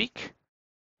we speak.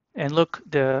 And look,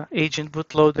 the agent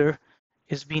bootloader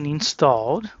is being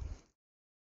installed.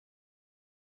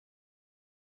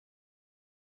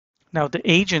 Now the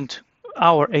agent,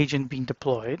 our agent being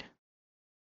deployed.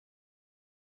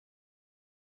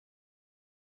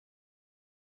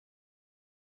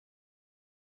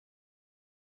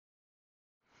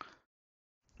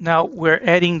 Now we're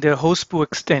adding the host pool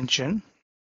extension.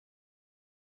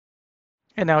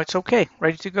 And now it's OK,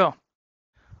 ready to go.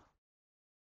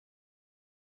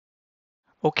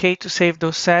 OK to save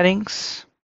those settings.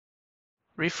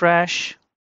 Refresh.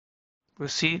 We'll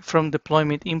see from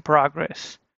deployment in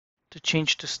progress to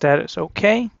change the status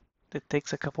OK. That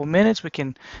takes a couple minutes. We can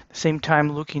at the same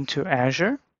time look into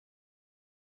Azure.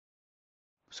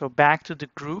 So back to the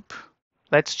group.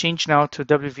 Let's change now to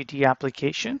WVD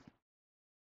application.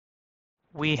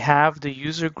 We have the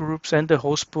user groups and the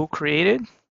host pool created.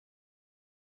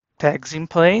 Tags in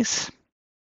place.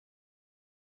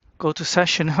 Go to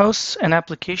session hosts and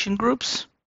application groups.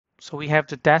 So we have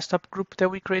the desktop group that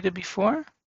we created before.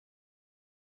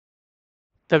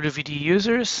 WVD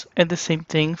users, and the same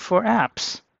thing for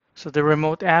apps. So the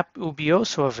remote app will be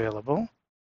also available.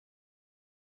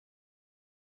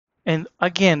 And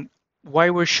again, why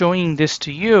we're showing this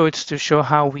to you, it's to show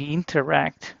how we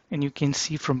interact, and you can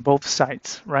see from both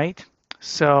sides, right?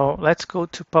 So let's go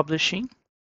to publishing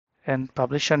and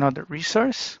publish another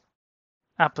resource.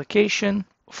 Application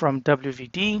from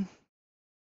WVD.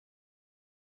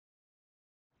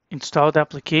 Installed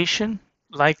application.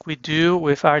 Like we do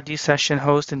with RD session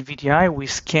host and VDI, we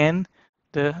scan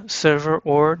the server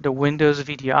or the Windows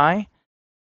VDI.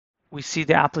 We see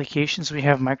the applications. We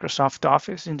have Microsoft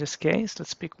Office in this case.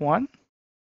 Let's pick one.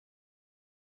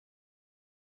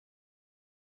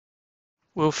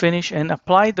 We'll finish and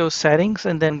apply those settings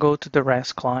and then go to the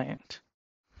RAS client.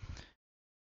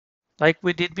 Like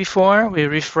we did before, we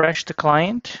refresh the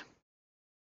client.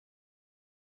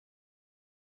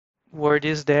 Word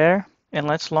is there, and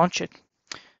let's launch it.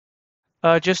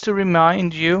 Just to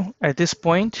remind you, at this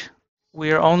point,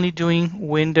 we are only doing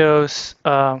Windows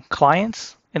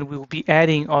clients, and we will be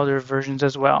adding other versions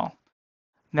as well.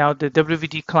 Now, the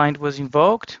WVD client was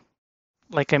invoked.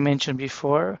 Like I mentioned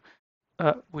before,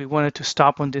 we wanted to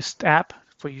stop on this app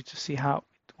for you to see how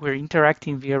we're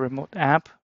interacting via remote app.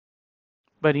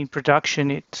 But in production,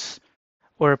 it's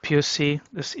or a POC,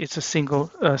 it's a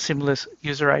single seamless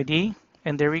user ID.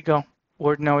 And there we go.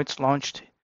 Or now it's launched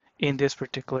in this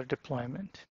particular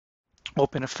deployment.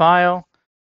 Open a file.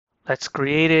 Let's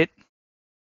create it.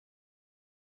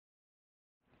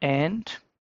 And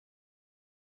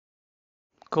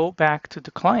go back to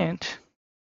the client.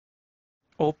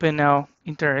 Open now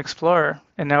Internet Explorer.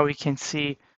 And now we can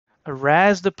see a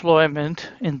RAS deployment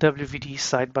and WVD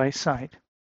side by side.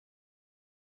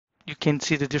 You can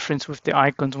see the difference with the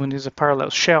icons. One is a parallel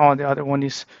shell and the other one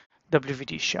is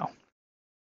WVD shell.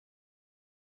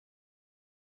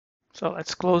 So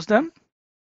let's close them.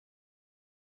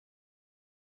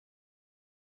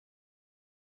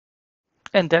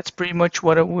 And that's pretty much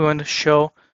what we want to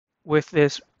show with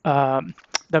this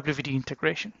WVD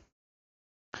integration.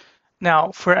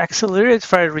 Now, for accelerated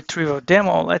file retrieval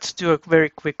demo, let's do a very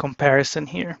quick comparison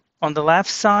here. On the left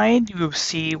side, you will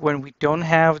see when we don't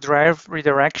have drive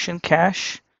redirection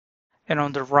cache, and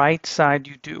on the right side,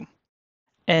 you do.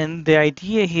 And the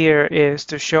idea here is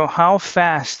to show how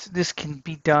fast this can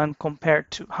be done compared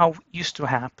to how it used to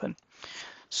happen.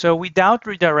 So without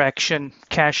redirection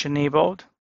cache enabled,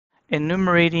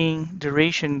 enumerating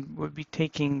duration would be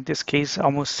taking, in this case,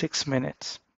 almost 6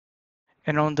 minutes.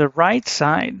 And on the right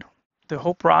side, the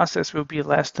whole process will be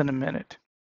less than a minute.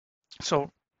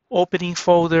 So opening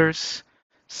folders,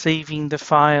 saving the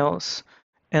files,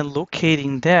 and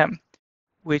locating them,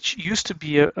 which used to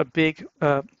be a big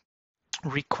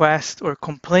request or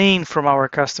complaint from our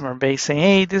customer base saying,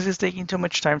 hey, this is taking too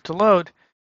much time to load,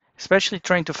 especially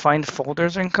trying to find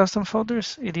folders and custom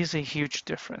folders, it is a huge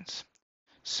difference.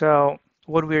 So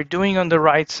what we're doing on the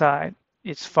right side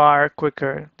is far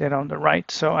quicker than on the right.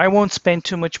 So I won't spend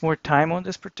too much more time on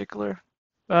this particular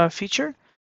feature,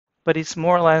 but it's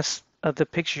more or less the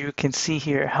picture you can see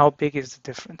here, how big is the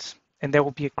difference. And that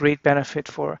will be a great benefit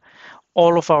for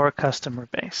all of our customer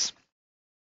base.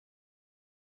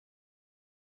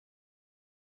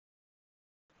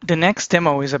 The next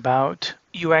demo is about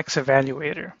UX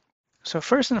Evaluator. So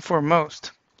first and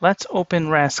foremost, let's open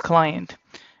RAS client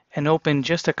and open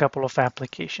just a couple of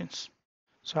applications.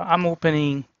 So I'm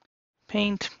opening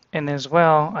Paint, and as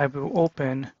well, I will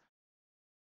open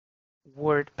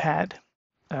WordPad,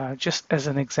 just as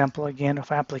an example again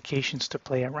of applications to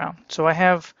play around. So I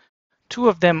have two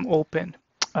of them open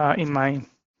in my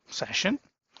session.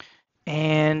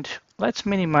 And let's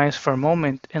minimize for a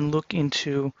moment and look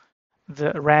into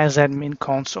the RAS admin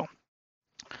console.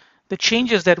 The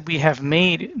changes that we have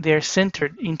made, they're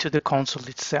centered into the console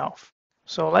itself.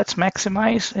 So let's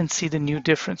maximize and see the new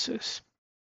differences.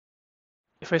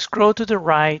 If I scroll to the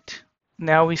right,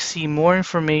 now we see more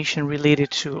information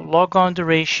related to logon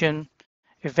duration,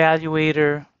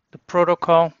 evaluator, the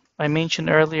protocol I mentioned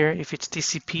earlier, if it's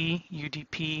TCP,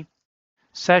 UDP,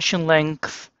 session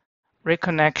length,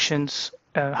 reconnections,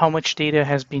 how much data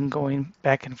has been going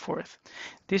back and forth.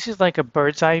 This is like a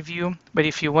bird's eye view, but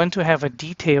if you want to have a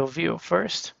detailed view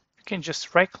first, you can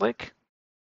just right click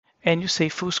and you say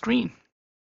full screen.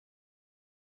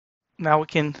 Now we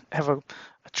can have a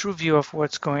true view of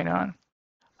what's going on.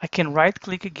 I can right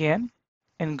click again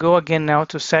and go again now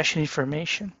to session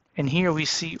information. And here we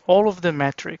see all of the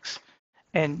metrics,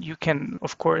 and you can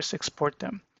of course export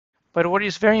them. But what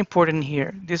is very important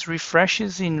here, this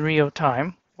refreshes in real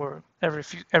time or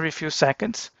every few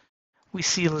seconds. We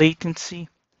see latency,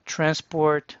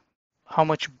 transport, how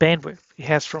much bandwidth it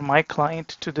has from my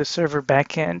client to the server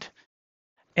backend,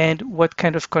 and what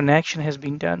kind of connection has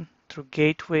been done through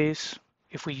gateways.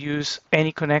 If we use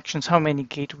any connections, how many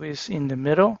gateways in the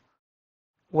middle,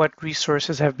 what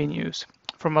resources have been used.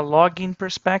 From a login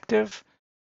perspective,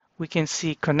 we can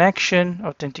see connection,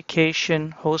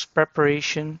 authentication, host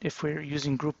preparation, if we're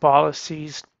using group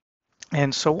policies,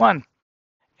 and so on.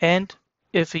 And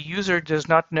if a user does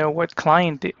not know what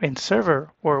client and server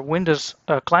or Windows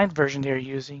client version they're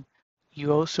using,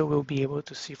 you also will be able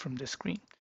to see from the screen.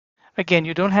 Again,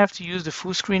 you don't have to use the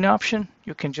full screen option.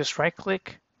 You can just right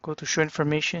click, go to show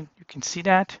information. You can see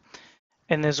that.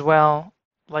 And as well,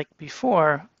 like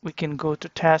before, we can go to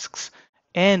tasks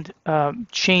and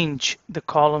change the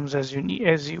columns as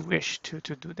you wish to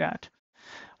do that.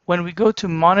 When we go to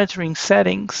monitoring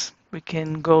settings, we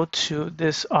can go to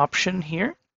this option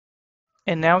here.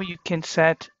 And now you can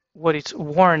set what is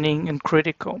warning and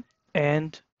critical.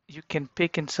 And you can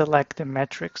pick and select the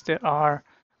metrics that are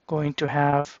going to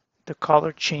have the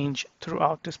color change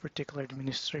throughout this particular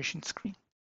administration screen.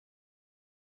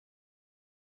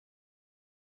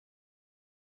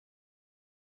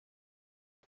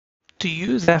 To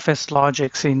use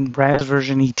FSLogix in RAS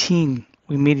version 18,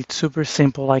 we made it super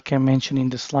simple like I mentioned in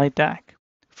the slide deck.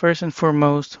 First and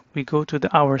foremost, we go to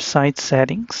our site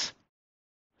settings,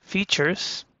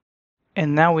 features,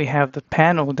 and now we have the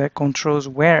panel that controls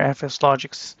where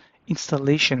FSLogix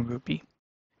installation will be.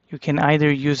 You can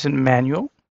either use it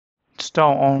manual,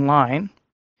 install online,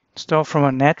 install from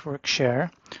a network share,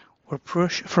 or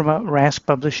push from a RAS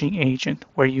publishing agent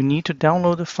where you need to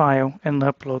download the file and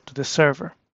upload to the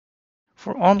server.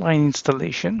 For online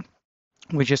installation,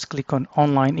 we just click on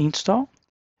online install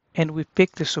and we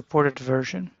pick the supported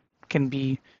version. It can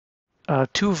be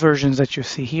two versions that you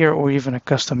see here or even a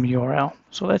custom URL.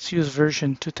 So let's use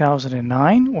version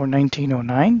 2009 or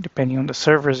 1909, depending on the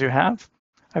servers you have.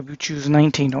 I will choose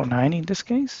 1909 in this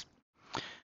case.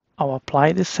 I'll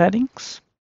apply the settings.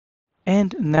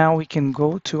 And now we can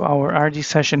go to our RD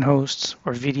session hosts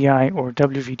or VDI or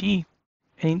WVD.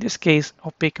 And in this case,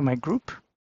 I'll pick my group,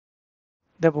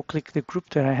 double click the group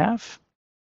that I have,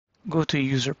 go to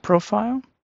user profile.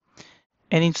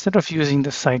 And instead of using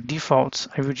the site defaults,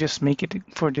 I will just make it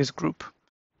for this group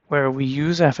where we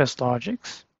use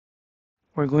FSLogix.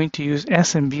 We're going to use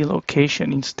SMB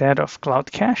location instead of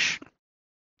Cloud Cache.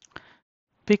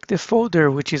 Pick the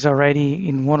folder which is already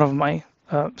in one of my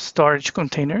storage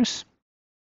containers.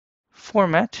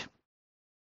 Format,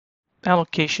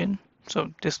 allocation,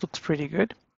 so this looks pretty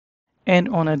good. And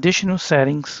on additional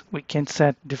settings, we can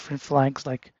set different flags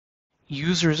like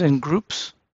users and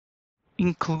groups,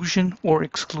 inclusion or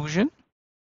exclusion,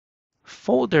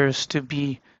 folders to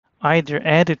be either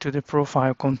added to the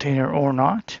profile container or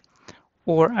not,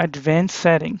 or advanced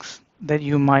settings that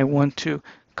you might want to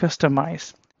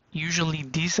customize. Usually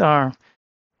these are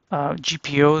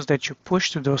GPOs that you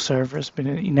push to those servers, but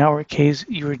in our case,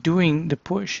 you're doing the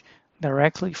push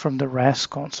directly from the RAS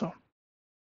console.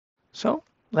 So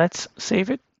let's save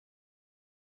it.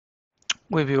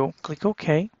 We will click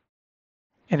OK,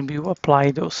 and we will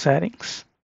apply those settings.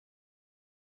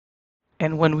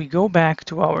 And when we go back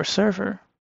to our server,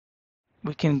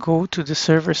 we can go to the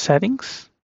server settings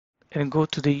and go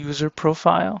to the user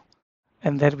profile,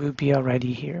 and that will be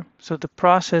already here. So the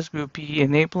process will be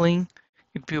enabling.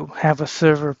 It will have a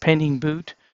server pending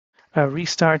boot, a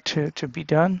restart to be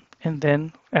done, and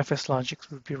then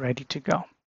FSLogix will be ready to go.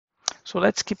 So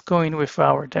let's keep going with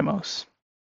our demos.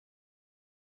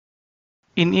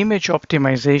 In image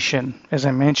optimization, as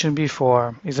I mentioned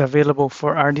before, is available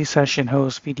for RD session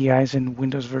hosts, VDIs, and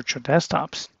Windows Virtual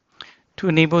Desktops. To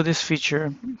enable this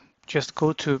feature, just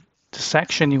go to the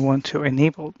section you want to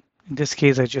enable. In this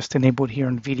case, I just enabled here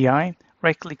on VDI.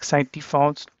 Right-click Site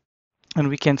Defaults, and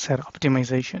we can set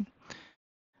optimization.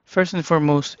 First and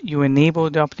foremost, you enable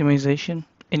the optimization,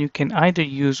 and you can either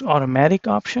use automatic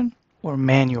option or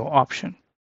manual option.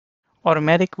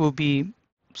 Automatic will be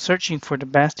searching for the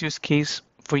best use case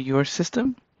for your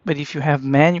system, but if you have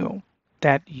manual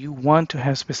that you want to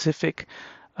have specific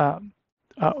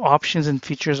options and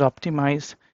features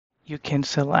optimized, you can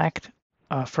select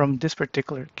from this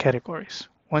particular categories.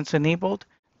 Once enabled,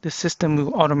 the system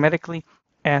will automatically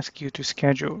ask you to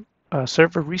schedule a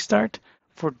server restart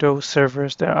for those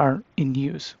servers that are in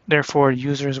use. Therefore,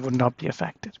 users would not be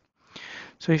affected.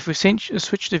 So if we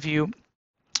switch the view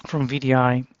from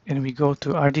VDI and we go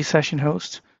to RD session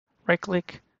host,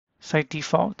 right-click, Site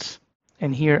Defaults,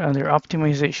 and here under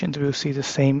Optimizations, we'll see the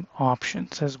same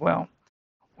options as well,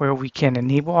 where we can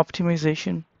enable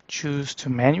optimization, choose to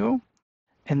manual,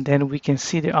 and then we can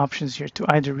see the options here to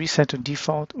either reset to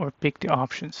default or pick the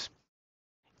options.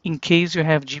 In case you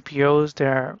have GPOs that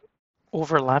are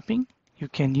overlapping, you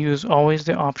can use always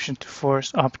the option to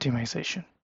force optimization.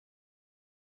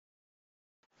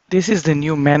 This is the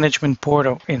new management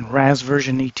portal in RAS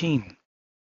version 18.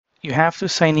 You have to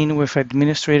sign in with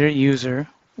administrator user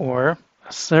or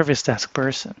a service desk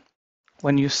person.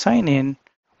 When you sign in,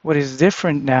 what is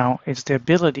different now is the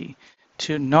ability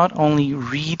to not only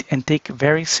read and take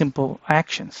very simple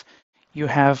actions. You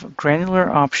have granular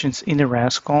options in the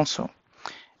RAS console,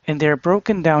 and they're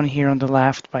broken down here on the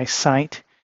left by site,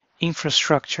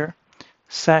 infrastructure,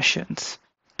 sessions,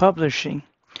 publishing,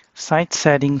 site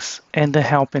settings, and the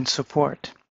help and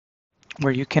support,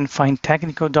 where you can find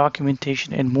technical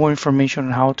documentation and more information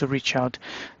on how to reach out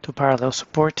to Parallel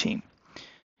support team.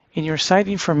 In your site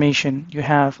information, you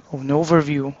have an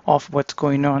overview of what's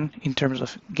going on in terms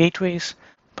of gateways,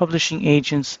 publishing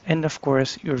agents, and of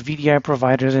course, your VDI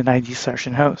providers and ID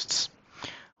session hosts.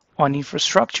 On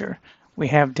infrastructure, we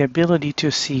have the ability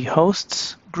to see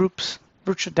hosts, groups,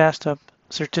 virtual desktop,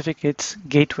 certificates,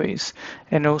 gateways,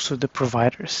 and also the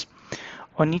providers.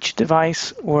 On each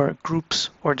device or groups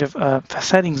or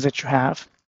settings that you have,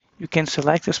 you can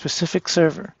select a specific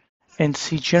server and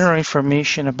see general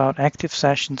information about active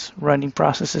sessions, running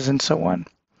processes, and so on.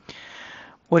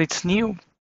 What is new,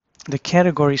 the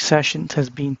category sessions has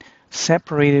been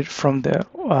separated from the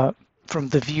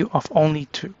view of only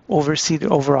to oversee the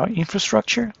overall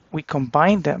infrastructure. We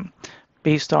combine them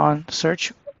based on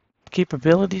search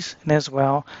capabilities and as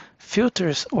well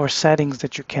filters or settings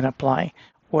that you can apply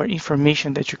or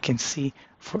information that you can see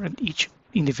for each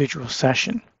individual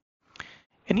session.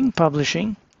 And in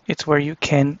publishing, it's where you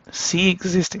can see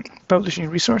existing publishing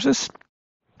resources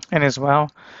and as well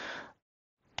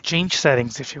change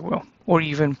settings, if you will, or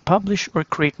even publish or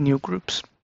create new groups.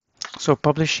 So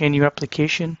publish a new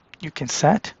application, you can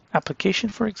set application,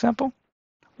 for example,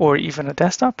 or even a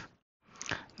desktop.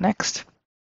 Next,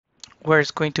 where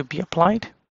it's going to be applied.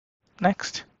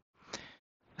 Next.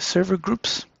 Server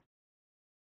groups.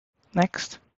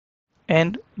 Next.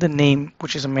 And the name,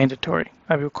 which is a mandatory.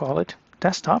 I will call it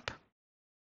desktop.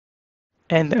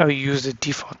 And I'll use the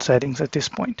default settings at this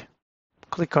point.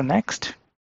 Click on next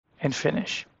and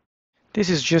finish. This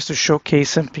is just to showcase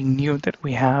something new that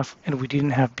we have and we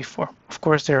didn't have before. Of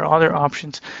course, there are other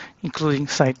options, including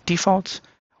site defaults,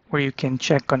 where you can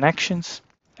check connections,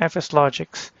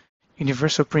 FSLogix,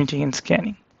 universal printing and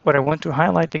scanning. What I want to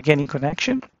highlight again in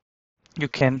connection, you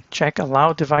can check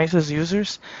allow devices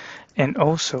users and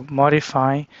also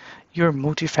modify your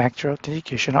multi-factor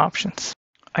authentication options.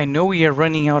 I know we are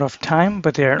running out of time,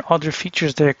 but there are other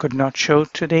features that I could not show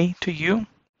today to you,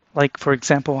 like, for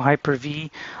example,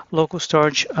 Hyper-V, local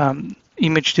storage,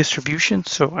 image distribution.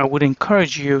 So I would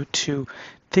encourage you to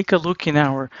take a look in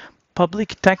our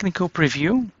public technical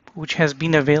preview, which has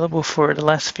been available for the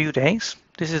last few days.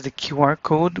 This is the QR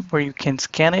code where you can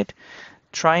scan it,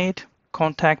 try it,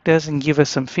 contact us and give us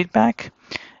some feedback.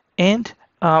 And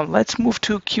let's move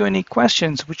to Q&A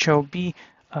questions, which I'll be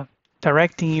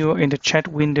directing you in the chat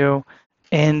window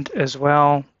and as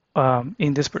well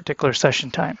in this particular session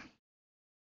time.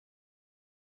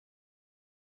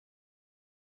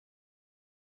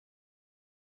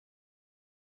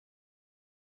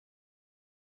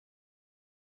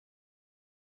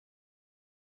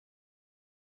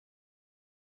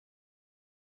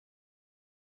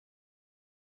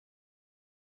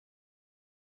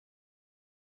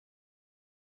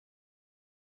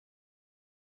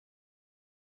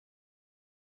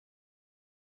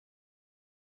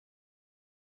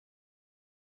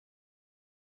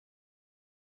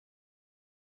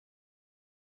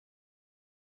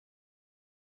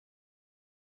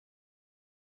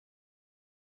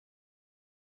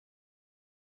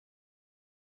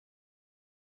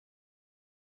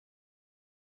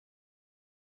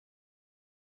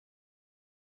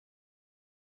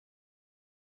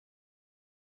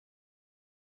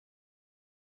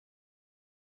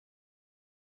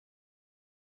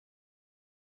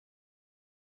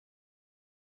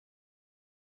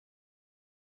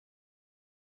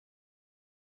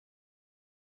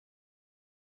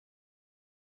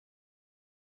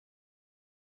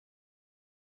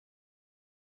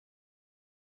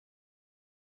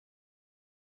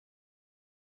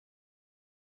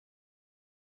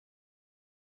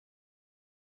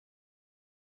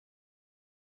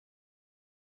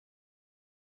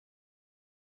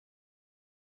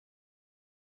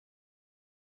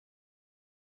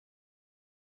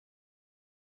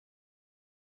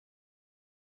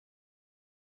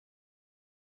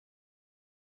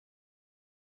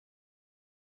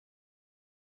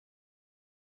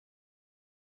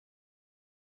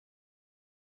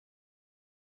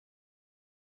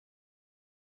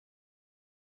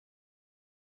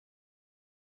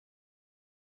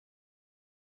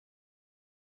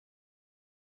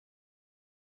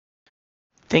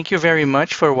 Thank you very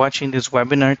much for watching this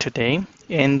webinar today.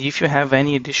 And if you have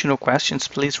any additional questions,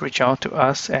 please reach out to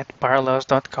us at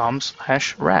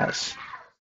parallels.com/RAS.